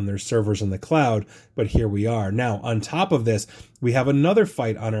stuff on their servers in the cloud. But here we are. Now, on top of this, we have another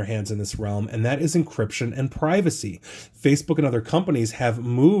fight on our hands in this realm, and that is encryption and privacy. Facebook and other companies have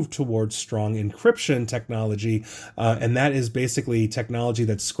moved towards strong encryption technology, and that is basically technology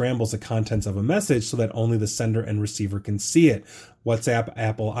that scrambles the contents of a message so that only the sender and receiver can see it. WhatsApp,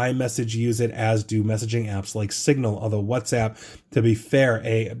 Apple, iMessage use it, as do messaging apps like Signal, although WhatsApp, to be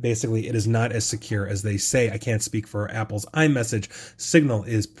fair, basically it is not as secure as they say. I can't speak for Apple's iMessage. Signal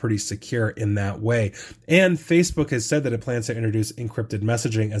is pretty secure in that way. And Facebook has said that it plans to introduce encrypted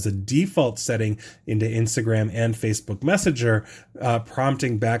messaging as a default setting into Instagram and Facebook Messenger,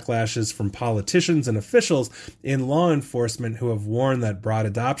 prompting backlashes from politicians and officials in law enforcement who have warned that broad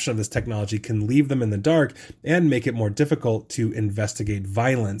adoption of this technology can leave them in the dark and make it more difficult to investigate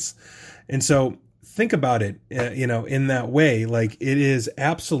violence. And so think about it, in that way, like it is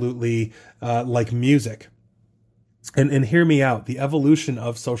absolutely like music. And hear me out. The evolution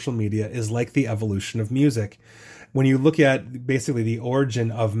of social media is like the evolution of music. When you look at basically the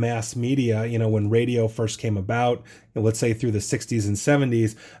origin of mass media, when radio first came about, let's say through the 60s and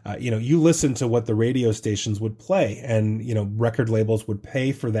 70s, you listened to what the radio stations would play, and, record labels would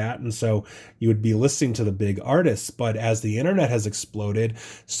pay for that. And so you would be listening to the big artists. But as the internet has exploded,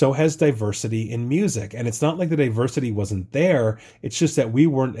 so has diversity in music. And it's not like the diversity wasn't there. It's just that we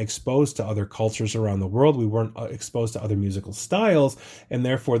weren't exposed to other cultures around the world. We weren't exposed to other musical styles. And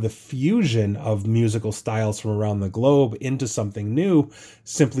therefore, the fusion of musical styles from around the globe into something new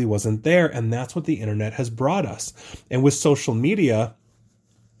simply wasn't there. And that's what the internet has brought us. And with social media,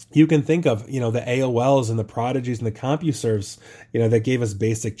 you can think of, the AOLs and the Prodigies and the CompuServes, that gave us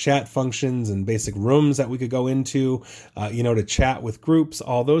basic chat functions and basic rooms that we could go into, to chat with groups,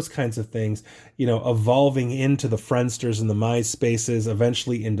 all those kinds of things, evolving into the Friendsters and the MySpaces,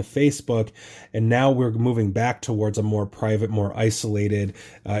 eventually into Facebook. And now we're moving back towards a more private, more isolated,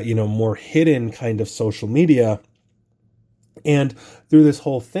 more hidden kind of social media. And through this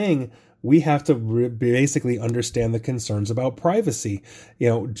whole thing, we have to basically understand the concerns about privacy.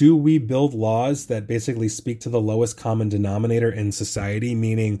 Do we build laws that basically speak to the lowest common denominator in society,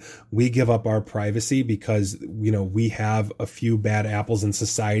 meaning we give up our privacy because, we have a few bad apples in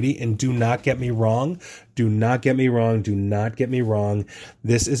society? And do not get me wrong. Do not get me wrong. Do not get me wrong.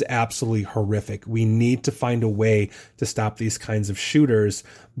 This is absolutely horrific. We need to find a way to stop these kinds of shooters,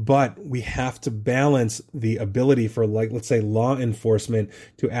 but we have to balance the ability for, let's say, law enforcement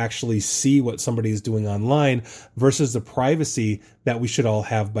to actually see what somebody is doing online versus the privacy that we should all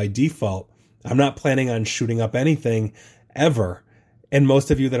have by default. I'm not planning on shooting up anything ever. And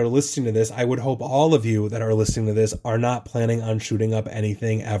most of you that are listening to this, I would hope all of you that are listening to this are not planning on shooting up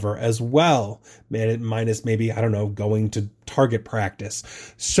anything ever as well. Minus maybe, I don't know, going to target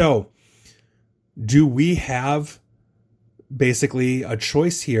practice. So do we have basically a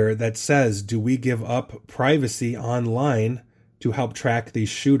choice here that says, do we give up privacy online to help track these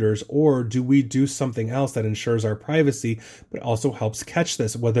shooters, or do we do something else that ensures our privacy but also helps catch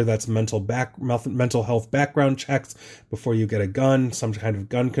this, whether that's mental health background checks before you get a gun, some kind of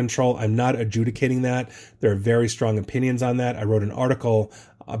gun control? I'm not adjudicating that. There are very strong opinions on that. I wrote an article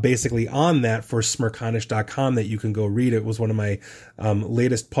basically on that for smirconish.com that you can go read. It was one of my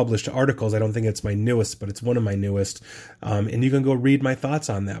latest published articles. I don't think it's my newest, but it's one of my newest. And you can go read my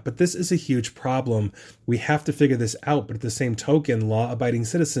thoughts on that. But this is a huge problem. We have to figure this out. But at the same token, law-abiding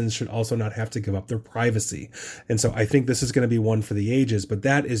citizens should also not have to give up their privacy. And so I think this is going to be one for the ages. But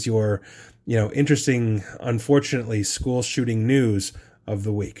that is your, interesting, unfortunately, school shooting news of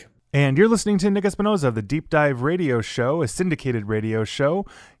the week. And you're listening to Nick Espinoza of the Deep Dive Radio Show, a syndicated radio show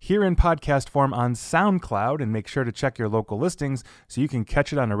here in podcast form on SoundCloud. And make sure to check your local listings so you can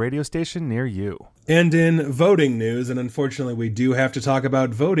catch it on a radio station near you. And in voting news, and unfortunately we do have to talk about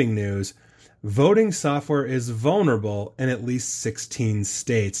voting news, voting software is vulnerable in at least 16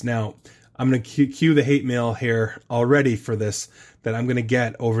 states. Now, I'm going to cue the hate mail here already for this, that I'm going to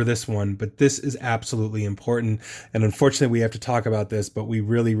get over this one, but this is absolutely important. And unfortunately, we have to talk about this, but we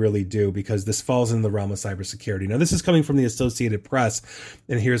really, really do, because this falls in the realm of cybersecurity. Now, this is coming from the Associated Press,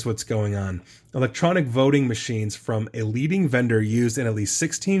 and here's what's going on. Electronic voting machines from a leading vendor used in at least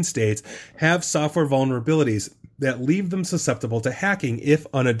 16 states have software vulnerabilities that leave them susceptible to hacking if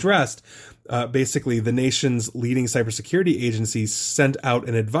unaddressed. Basically, the nation's leading cybersecurity agencies sent out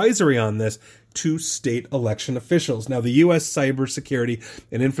an advisory on this to state election officials. Now, the U.S. Cybersecurity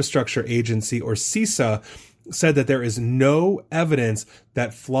and Infrastructure Agency, or CISA, said that there is no evidence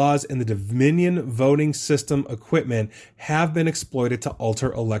that flaws in the Dominion voting system equipment have been exploited to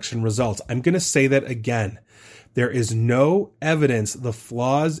alter election results. I'm going to say that again. There is no evidence the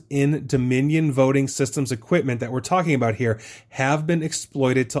flaws in Dominion voting systems equipment that we're talking about here have been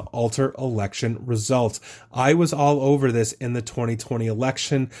exploited to alter election results. I was all over this in the 2020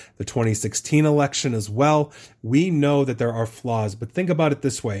 election, the 2016 election as well. We know that there are flaws, but think about it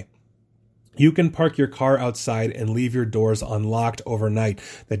this way. You can park your car outside and leave your doors unlocked overnight.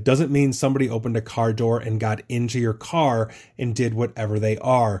 That doesn't mean somebody opened a car door and got into your car and did whatever they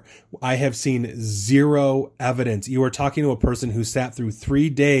are. I have seen zero evidence. You are talking to a person who sat through 3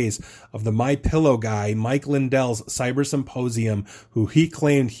 days of the MyPillow guy, Mike Lindell's cyber symposium, where he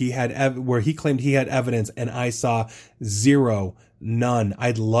claimed he had evidence, and I saw zero, none.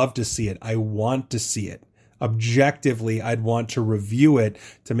 I'd love to see it. I want to see it. Objectively, I'd want to review it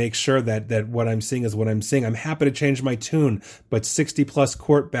to make sure that what I'm seeing is what I'm seeing. I'm happy to change my tune, but 60 plus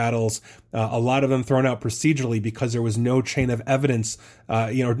court battles, a lot of them thrown out procedurally because there was no chain of evidence,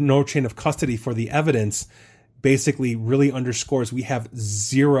 no chain of custody for the evidence, basically really underscores we have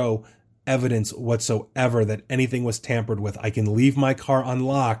zero evidence whatsoever that anything was tampered with. I can leave my car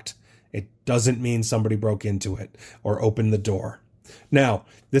unlocked. It doesn't mean somebody broke into it or opened the door. Now,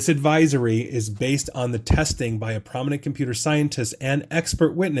 this advisory is based on the testing by a prominent computer scientist and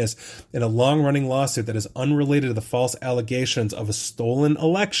expert witness in a long-running lawsuit that is unrelated to the false allegations of a stolen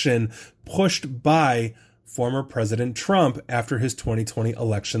election pushed by former President Trump after his 2020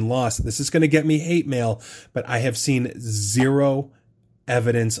 election loss. This is going to get me hate mail, but I have seen zero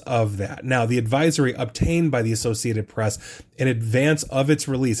evidence of that. Now, the advisory obtained by the Associated Press in advance of its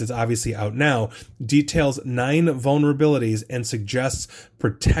release, it's obviously out now, details 9 vulnerabilities and suggests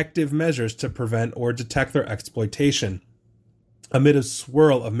protective measures to prevent or detect their exploitation. Amid a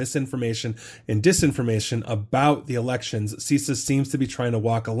swirl of misinformation and disinformation about the elections, CISA seems to be trying to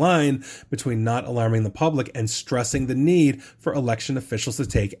walk a line between not alarming the public and stressing the need for election officials to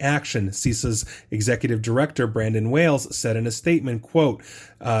take action. CISA's executive director, Brandon Wales, said in a statement, quote,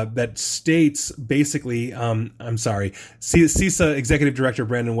 that states basically, CISA executive director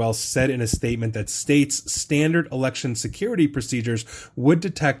Brandon Wells said in a statement that states' standard election security procedures would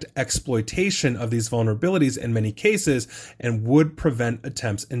detect exploitation of these vulnerabilities in many cases and would prevent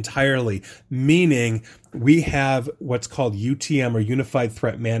attempts entirely, meaning we have what's called UTM, or Unified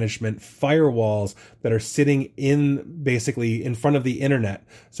Threat Management firewalls, that are sitting basically in front of the internet.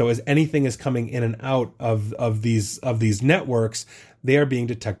 So as anything is coming in and out of these networks, they are being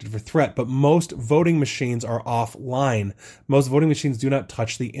detected for threat. But most voting machines are offline. Most voting machines do not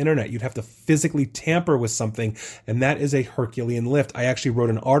touch the internet. You'd have to physically tamper with something, and that is a Herculean lift. I actually wrote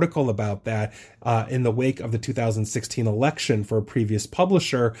an article about that in the wake of the 2016 election for a previous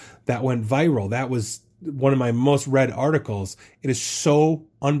publisher that went viral. That was one of my most read articles. It is so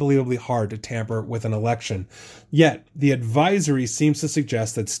unbelievably hard to tamper with an election. Yet, the advisory seems to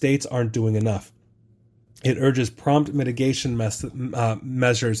suggest that states aren't doing enough. It urges prompt mitigation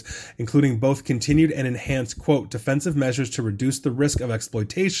measures, including both continued and enhanced, quote, defensive measures to reduce the risk of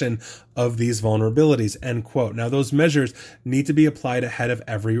exploitation of these vulnerabilities, end quote. Now, those measures need to be applied ahead of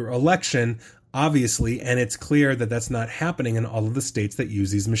every election, obviously, and it's clear that that's not happening in all of the states that use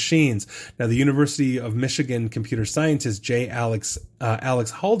these machines. Now, the University of Michigan computer scientist Alex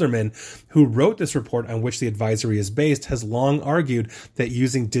Halderman, who wrote this report on which the advisory is based, has long argued that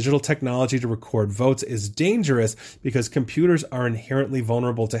using digital technology to record votes is dangerous because computers are inherently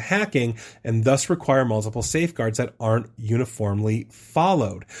vulnerable to hacking and thus require multiple safeguards that aren't uniformly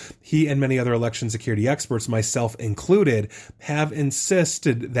followed. He and many other election security experts, myself included, have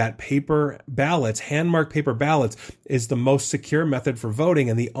insisted that hand-marked paper ballots, is the most secure method for voting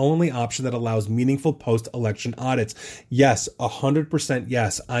and the only option that allows meaningful post-election audits. Yes, 100%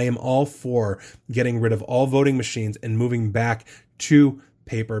 yes, I am all for getting rid of all voting machines and moving back to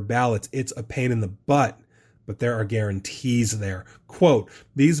paper ballots. It's a pain in the butt, but there are guarantees there. Quote,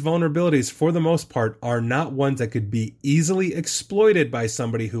 these vulnerabilities, for the most part, are not ones that could be easily exploited by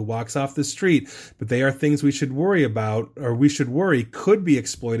somebody who walks off the street, but they are things we should worry about, or we should worry could be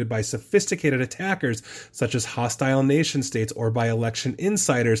exploited by sophisticated attackers, such as hostile nation states or by election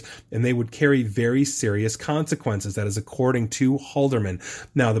insiders, and they would carry very serious consequences. That is according to Halderman.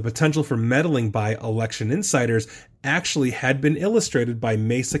 Now, the potential for meddling by election insiders actually had been illustrated by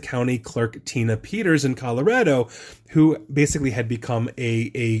Mesa County Clerk Tina Peters in Colorado, who basically had become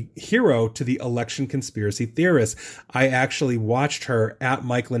a hero to the election conspiracy theorists. I actually watched her at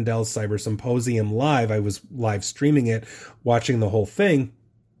Mike Lindell's Cyber Symposium live. I was live streaming it, watching the whole thing.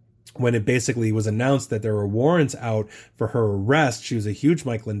 When it basically was announced that there were warrants out for her arrest. She was a huge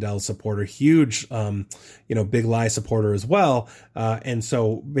Mike Lindell supporter, huge, Big Lie supporter as well. And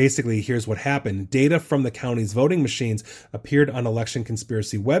so basically, here's what happened. Data from the county's voting machines appeared on election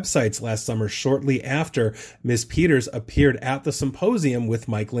conspiracy websites last summer, shortly after Ms. Peters appeared at the symposium with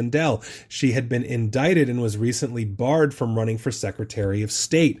Mike Lindell. She had been indicted and was recently barred from running for Secretary of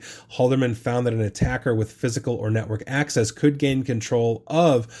State. Halderman found that an attacker with physical or network access could gain control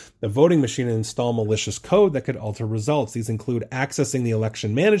of the voting machine and install malicious code that could alter results. These include accessing the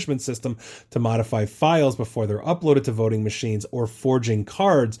election management system to modify files before they're uploaded to voting machines, or forging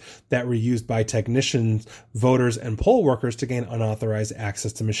cards that were used by technicians, voters, and poll workers to gain unauthorized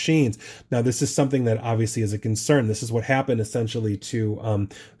access to machines. Now, this is something that obviously is a concern. This is what happened essentially to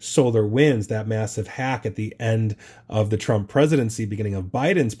SolarWinds, that massive hack at the end of the Trump presidency, beginning of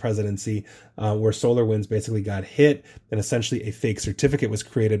Biden's presidency, where SolarWinds basically got hit and essentially a fake certificate was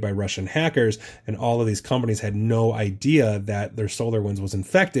created by Russian hackers, and all of these companies had no idea that their SolarWinds was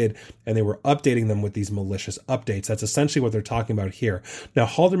infected, and they were updating them with these malicious updates. That's essentially what they're talking about here. Now,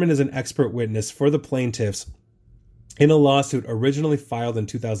 Halderman is an expert witness for the plaintiffs in a lawsuit originally filed in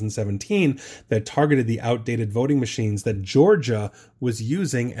 2017 that targeted the outdated voting machines that Georgia was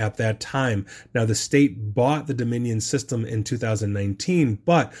using at that time. Now, the state bought the Dominion system in 2019,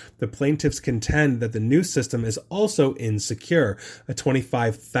 but the plaintiffs contend that the new system is also insecure. A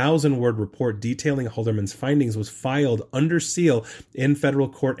 25,000-word report detailing Halderman's findings was filed under seal in federal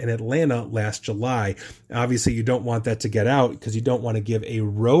court in Atlanta last July. Obviously, you don't want that to get out because you don't want to give a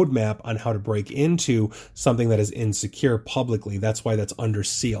roadmap on how to break into something that is insecure publicly. That's why that's under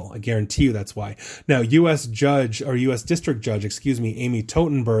seal. I guarantee you that's why. Now, U.S. District Judge, Amy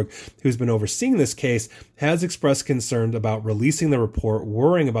Totenberg, who's been overseeing this case, has expressed concern about releasing the report,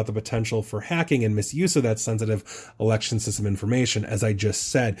 worrying about the potential for hacking and misuse of that sensitive election system information. As I just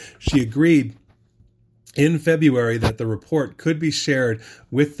said, she agreed in February that the report could be shared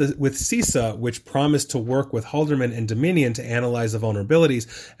with CISA, which promised to work with Halderman and Dominion to analyze the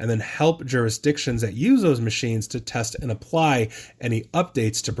vulnerabilities and then help jurisdictions that use those machines to test and apply any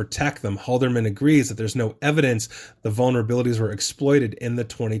updates to protect them. Halderman agrees that there's no evidence the vulnerabilities were exploited in the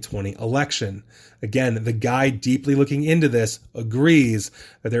 2020 election. Again, the guy deeply looking into this agrees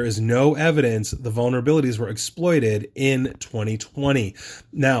that there is no evidence the vulnerabilities were exploited in 2020.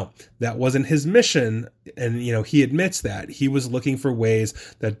 Now, that wasn't his mission, and he admits that. He was looking for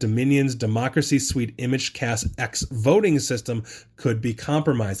ways that Dominion's Democracy Suite ImageCast X voting system could be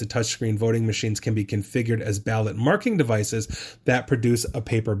compromised. The touchscreen voting machines can be configured as ballot marking devices that produce a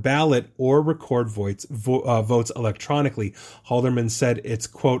paper ballot or record votes electronically. Halderman said it's,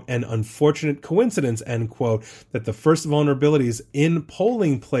 quote, an unfortunate coincidence, end quote, that the first vulnerabilities in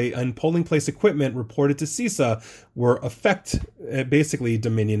polling place equipment reported to CISA were basically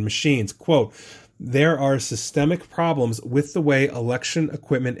Dominion machines. Quote, there are systemic problems with the way election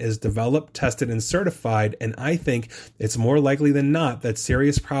equipment is developed, tested, and certified, and I think it's more likely than not that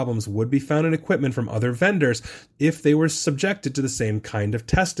serious problems would be found in equipment from other vendors if they were subjected to the same kind of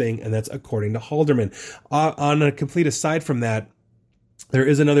testing, and that's according to Halderman. On a complete aside from that, there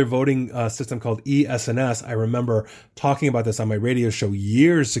is another voting system called ES&S. I remember talking about this on my radio show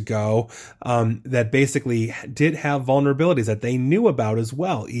years ago, that basically did have vulnerabilities that they knew about as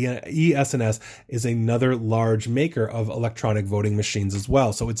well. ES&S is another large maker of electronic voting machines as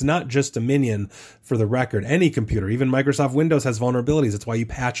well. So it's not just Dominion, for the record. Any computer, even Microsoft Windows, has vulnerabilities. That's why you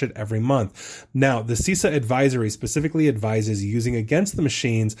patch it every month. Now, the CISA advisory specifically advises using against the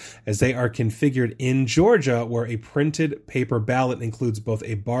machines as they are configured in Georgia, where a printed paper ballot includes both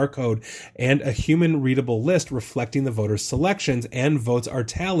a barcode and a human readable list reflecting the voters' selections, and votes are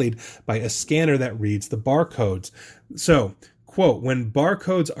tallied by a scanner that reads the barcodes. So, quote, when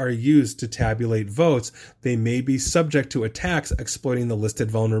barcodes are used to tabulate votes, they may be subject to attacks exploiting the listed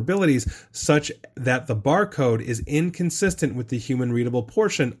vulnerabilities such that the barcode is inconsistent with the human readable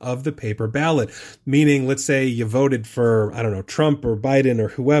portion of the paper ballot. Meaning, let's say you voted for, Trump or Biden or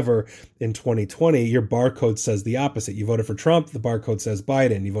whoever in 2020, your barcode says the opposite. You voted for Trump, the barcode says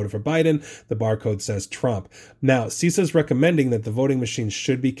Biden. You voted for Biden, the barcode says Trump. Now, CISA is recommending that the voting machines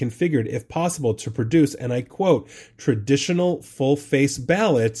should be configured, if possible, to produce, and I quote, traditional full-face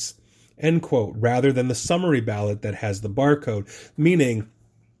ballots, end quote, rather than the summary ballot that has the barcode, meaning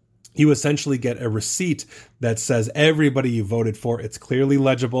you essentially get a receipt that says everybody you voted for. It's clearly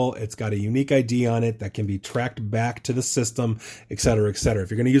legible. It's got a unique ID on it that can be tracked back to the system, et cetera, et cetera.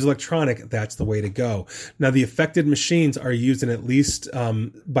 If you're going to use electronic, that's the way to go. Now, the affected machines are used in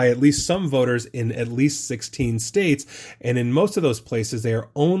by at least some voters in at least 16 states. And in most of those places, they are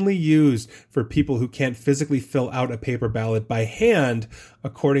only used for people who can't physically fill out a paper ballot by hand,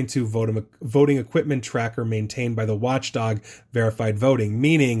 according to voting equipment tracker maintained by the watchdog Verified Voting,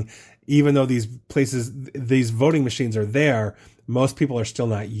 meaning even though these voting machines are there, most people are still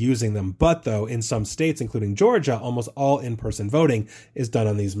not using them. But though, in some states, including Georgia, almost all in-person voting is done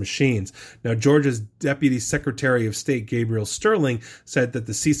on these machines. Now, Georgia's Deputy Secretary of State, Gabriel Sterling, said that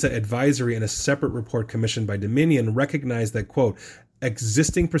the CISA advisory in a separate report commissioned by Dominion recognized that, quote,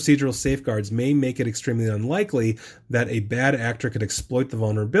 existing procedural safeguards may make it extremely unlikely that a bad actor could exploit the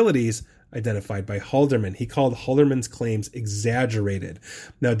vulnerabilities identified by Halderman. He called Halderman's claims exaggerated.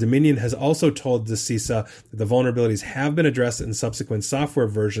 Now, Dominion has also told the CISA that the vulnerabilities have been addressed in subsequent software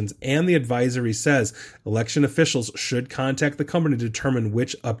versions, and the advisory says election officials should contact the company to determine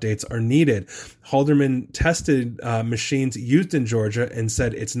which updates are needed. Halderman tested machines used in Georgia and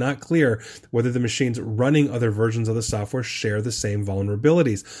said it's not clear whether the machines running other versions of the software share the same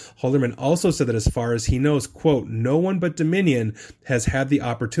vulnerabilities. Halderman also said that as far as he knows, quote, no one but Dominion has had the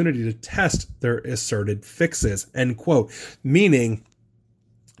opportunity to test their asserted fixes, end quote, meaning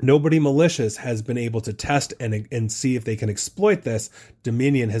nobody malicious has been able to test and see if they can exploit this.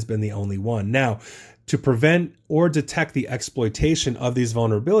 Dominion has been the only one. Now, to prevent or detect the exploitation of these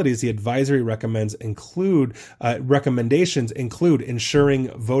vulnerabilities, the advisory recommendations include ensuring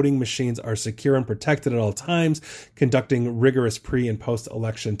voting machines are secure and protected at all times, conducting rigorous pre- and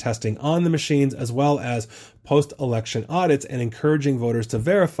post-election testing on the machines, as well as post-election audits, and encouraging voters to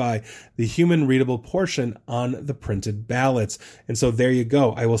verify the human readable portion on the printed ballots. And so there you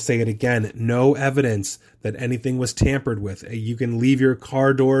go. I will say it again. No evidence that anything was tampered with. You can leave your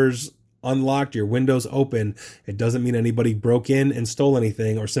car doors unlocked, your windows open. It doesn't mean anybody broke in and stole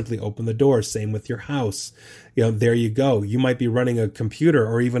anything or simply opened the door. Same with your house. There you go. You might be running a computer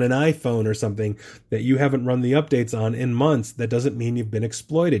or even an iPhone or something that you haven't run the updates on in months. That doesn't mean you've been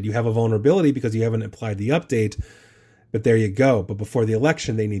exploited. You have a vulnerability because you haven't applied the update. But there you go. But before the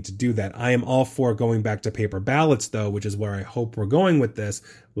election, they need to do that. I am all for going back to paper ballots, though, which is where I hope we're going with this.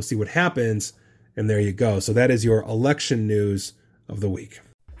 We'll see what happens. And there you go. So that is your election news of the week.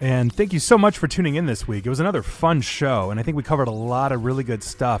 And thank you so much for tuning in this week. It was another fun show, and I think we covered a lot of really good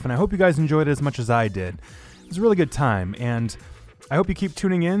stuff. And I hope you guys enjoyed it as much as I did. It was a really good time. And I hope you keep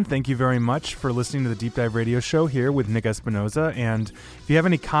tuning in. Thank you very much for listening to the Deep Dive Radio Show here with Nick Espinoza. And if you have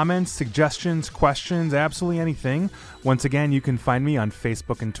any comments, suggestions, questions, absolutely anything, once again, you can find me on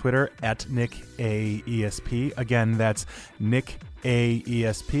Facebook and Twitter at NickAESP. Again, that's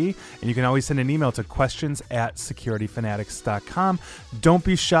NickAESP. And you can always send an email to questions@securityfanatics.com. Don't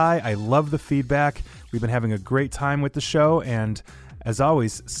be shy. I love the feedback. We've been having a great time with the show. And as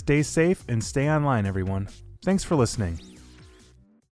always, stay safe and stay online, everyone. Thanks for listening.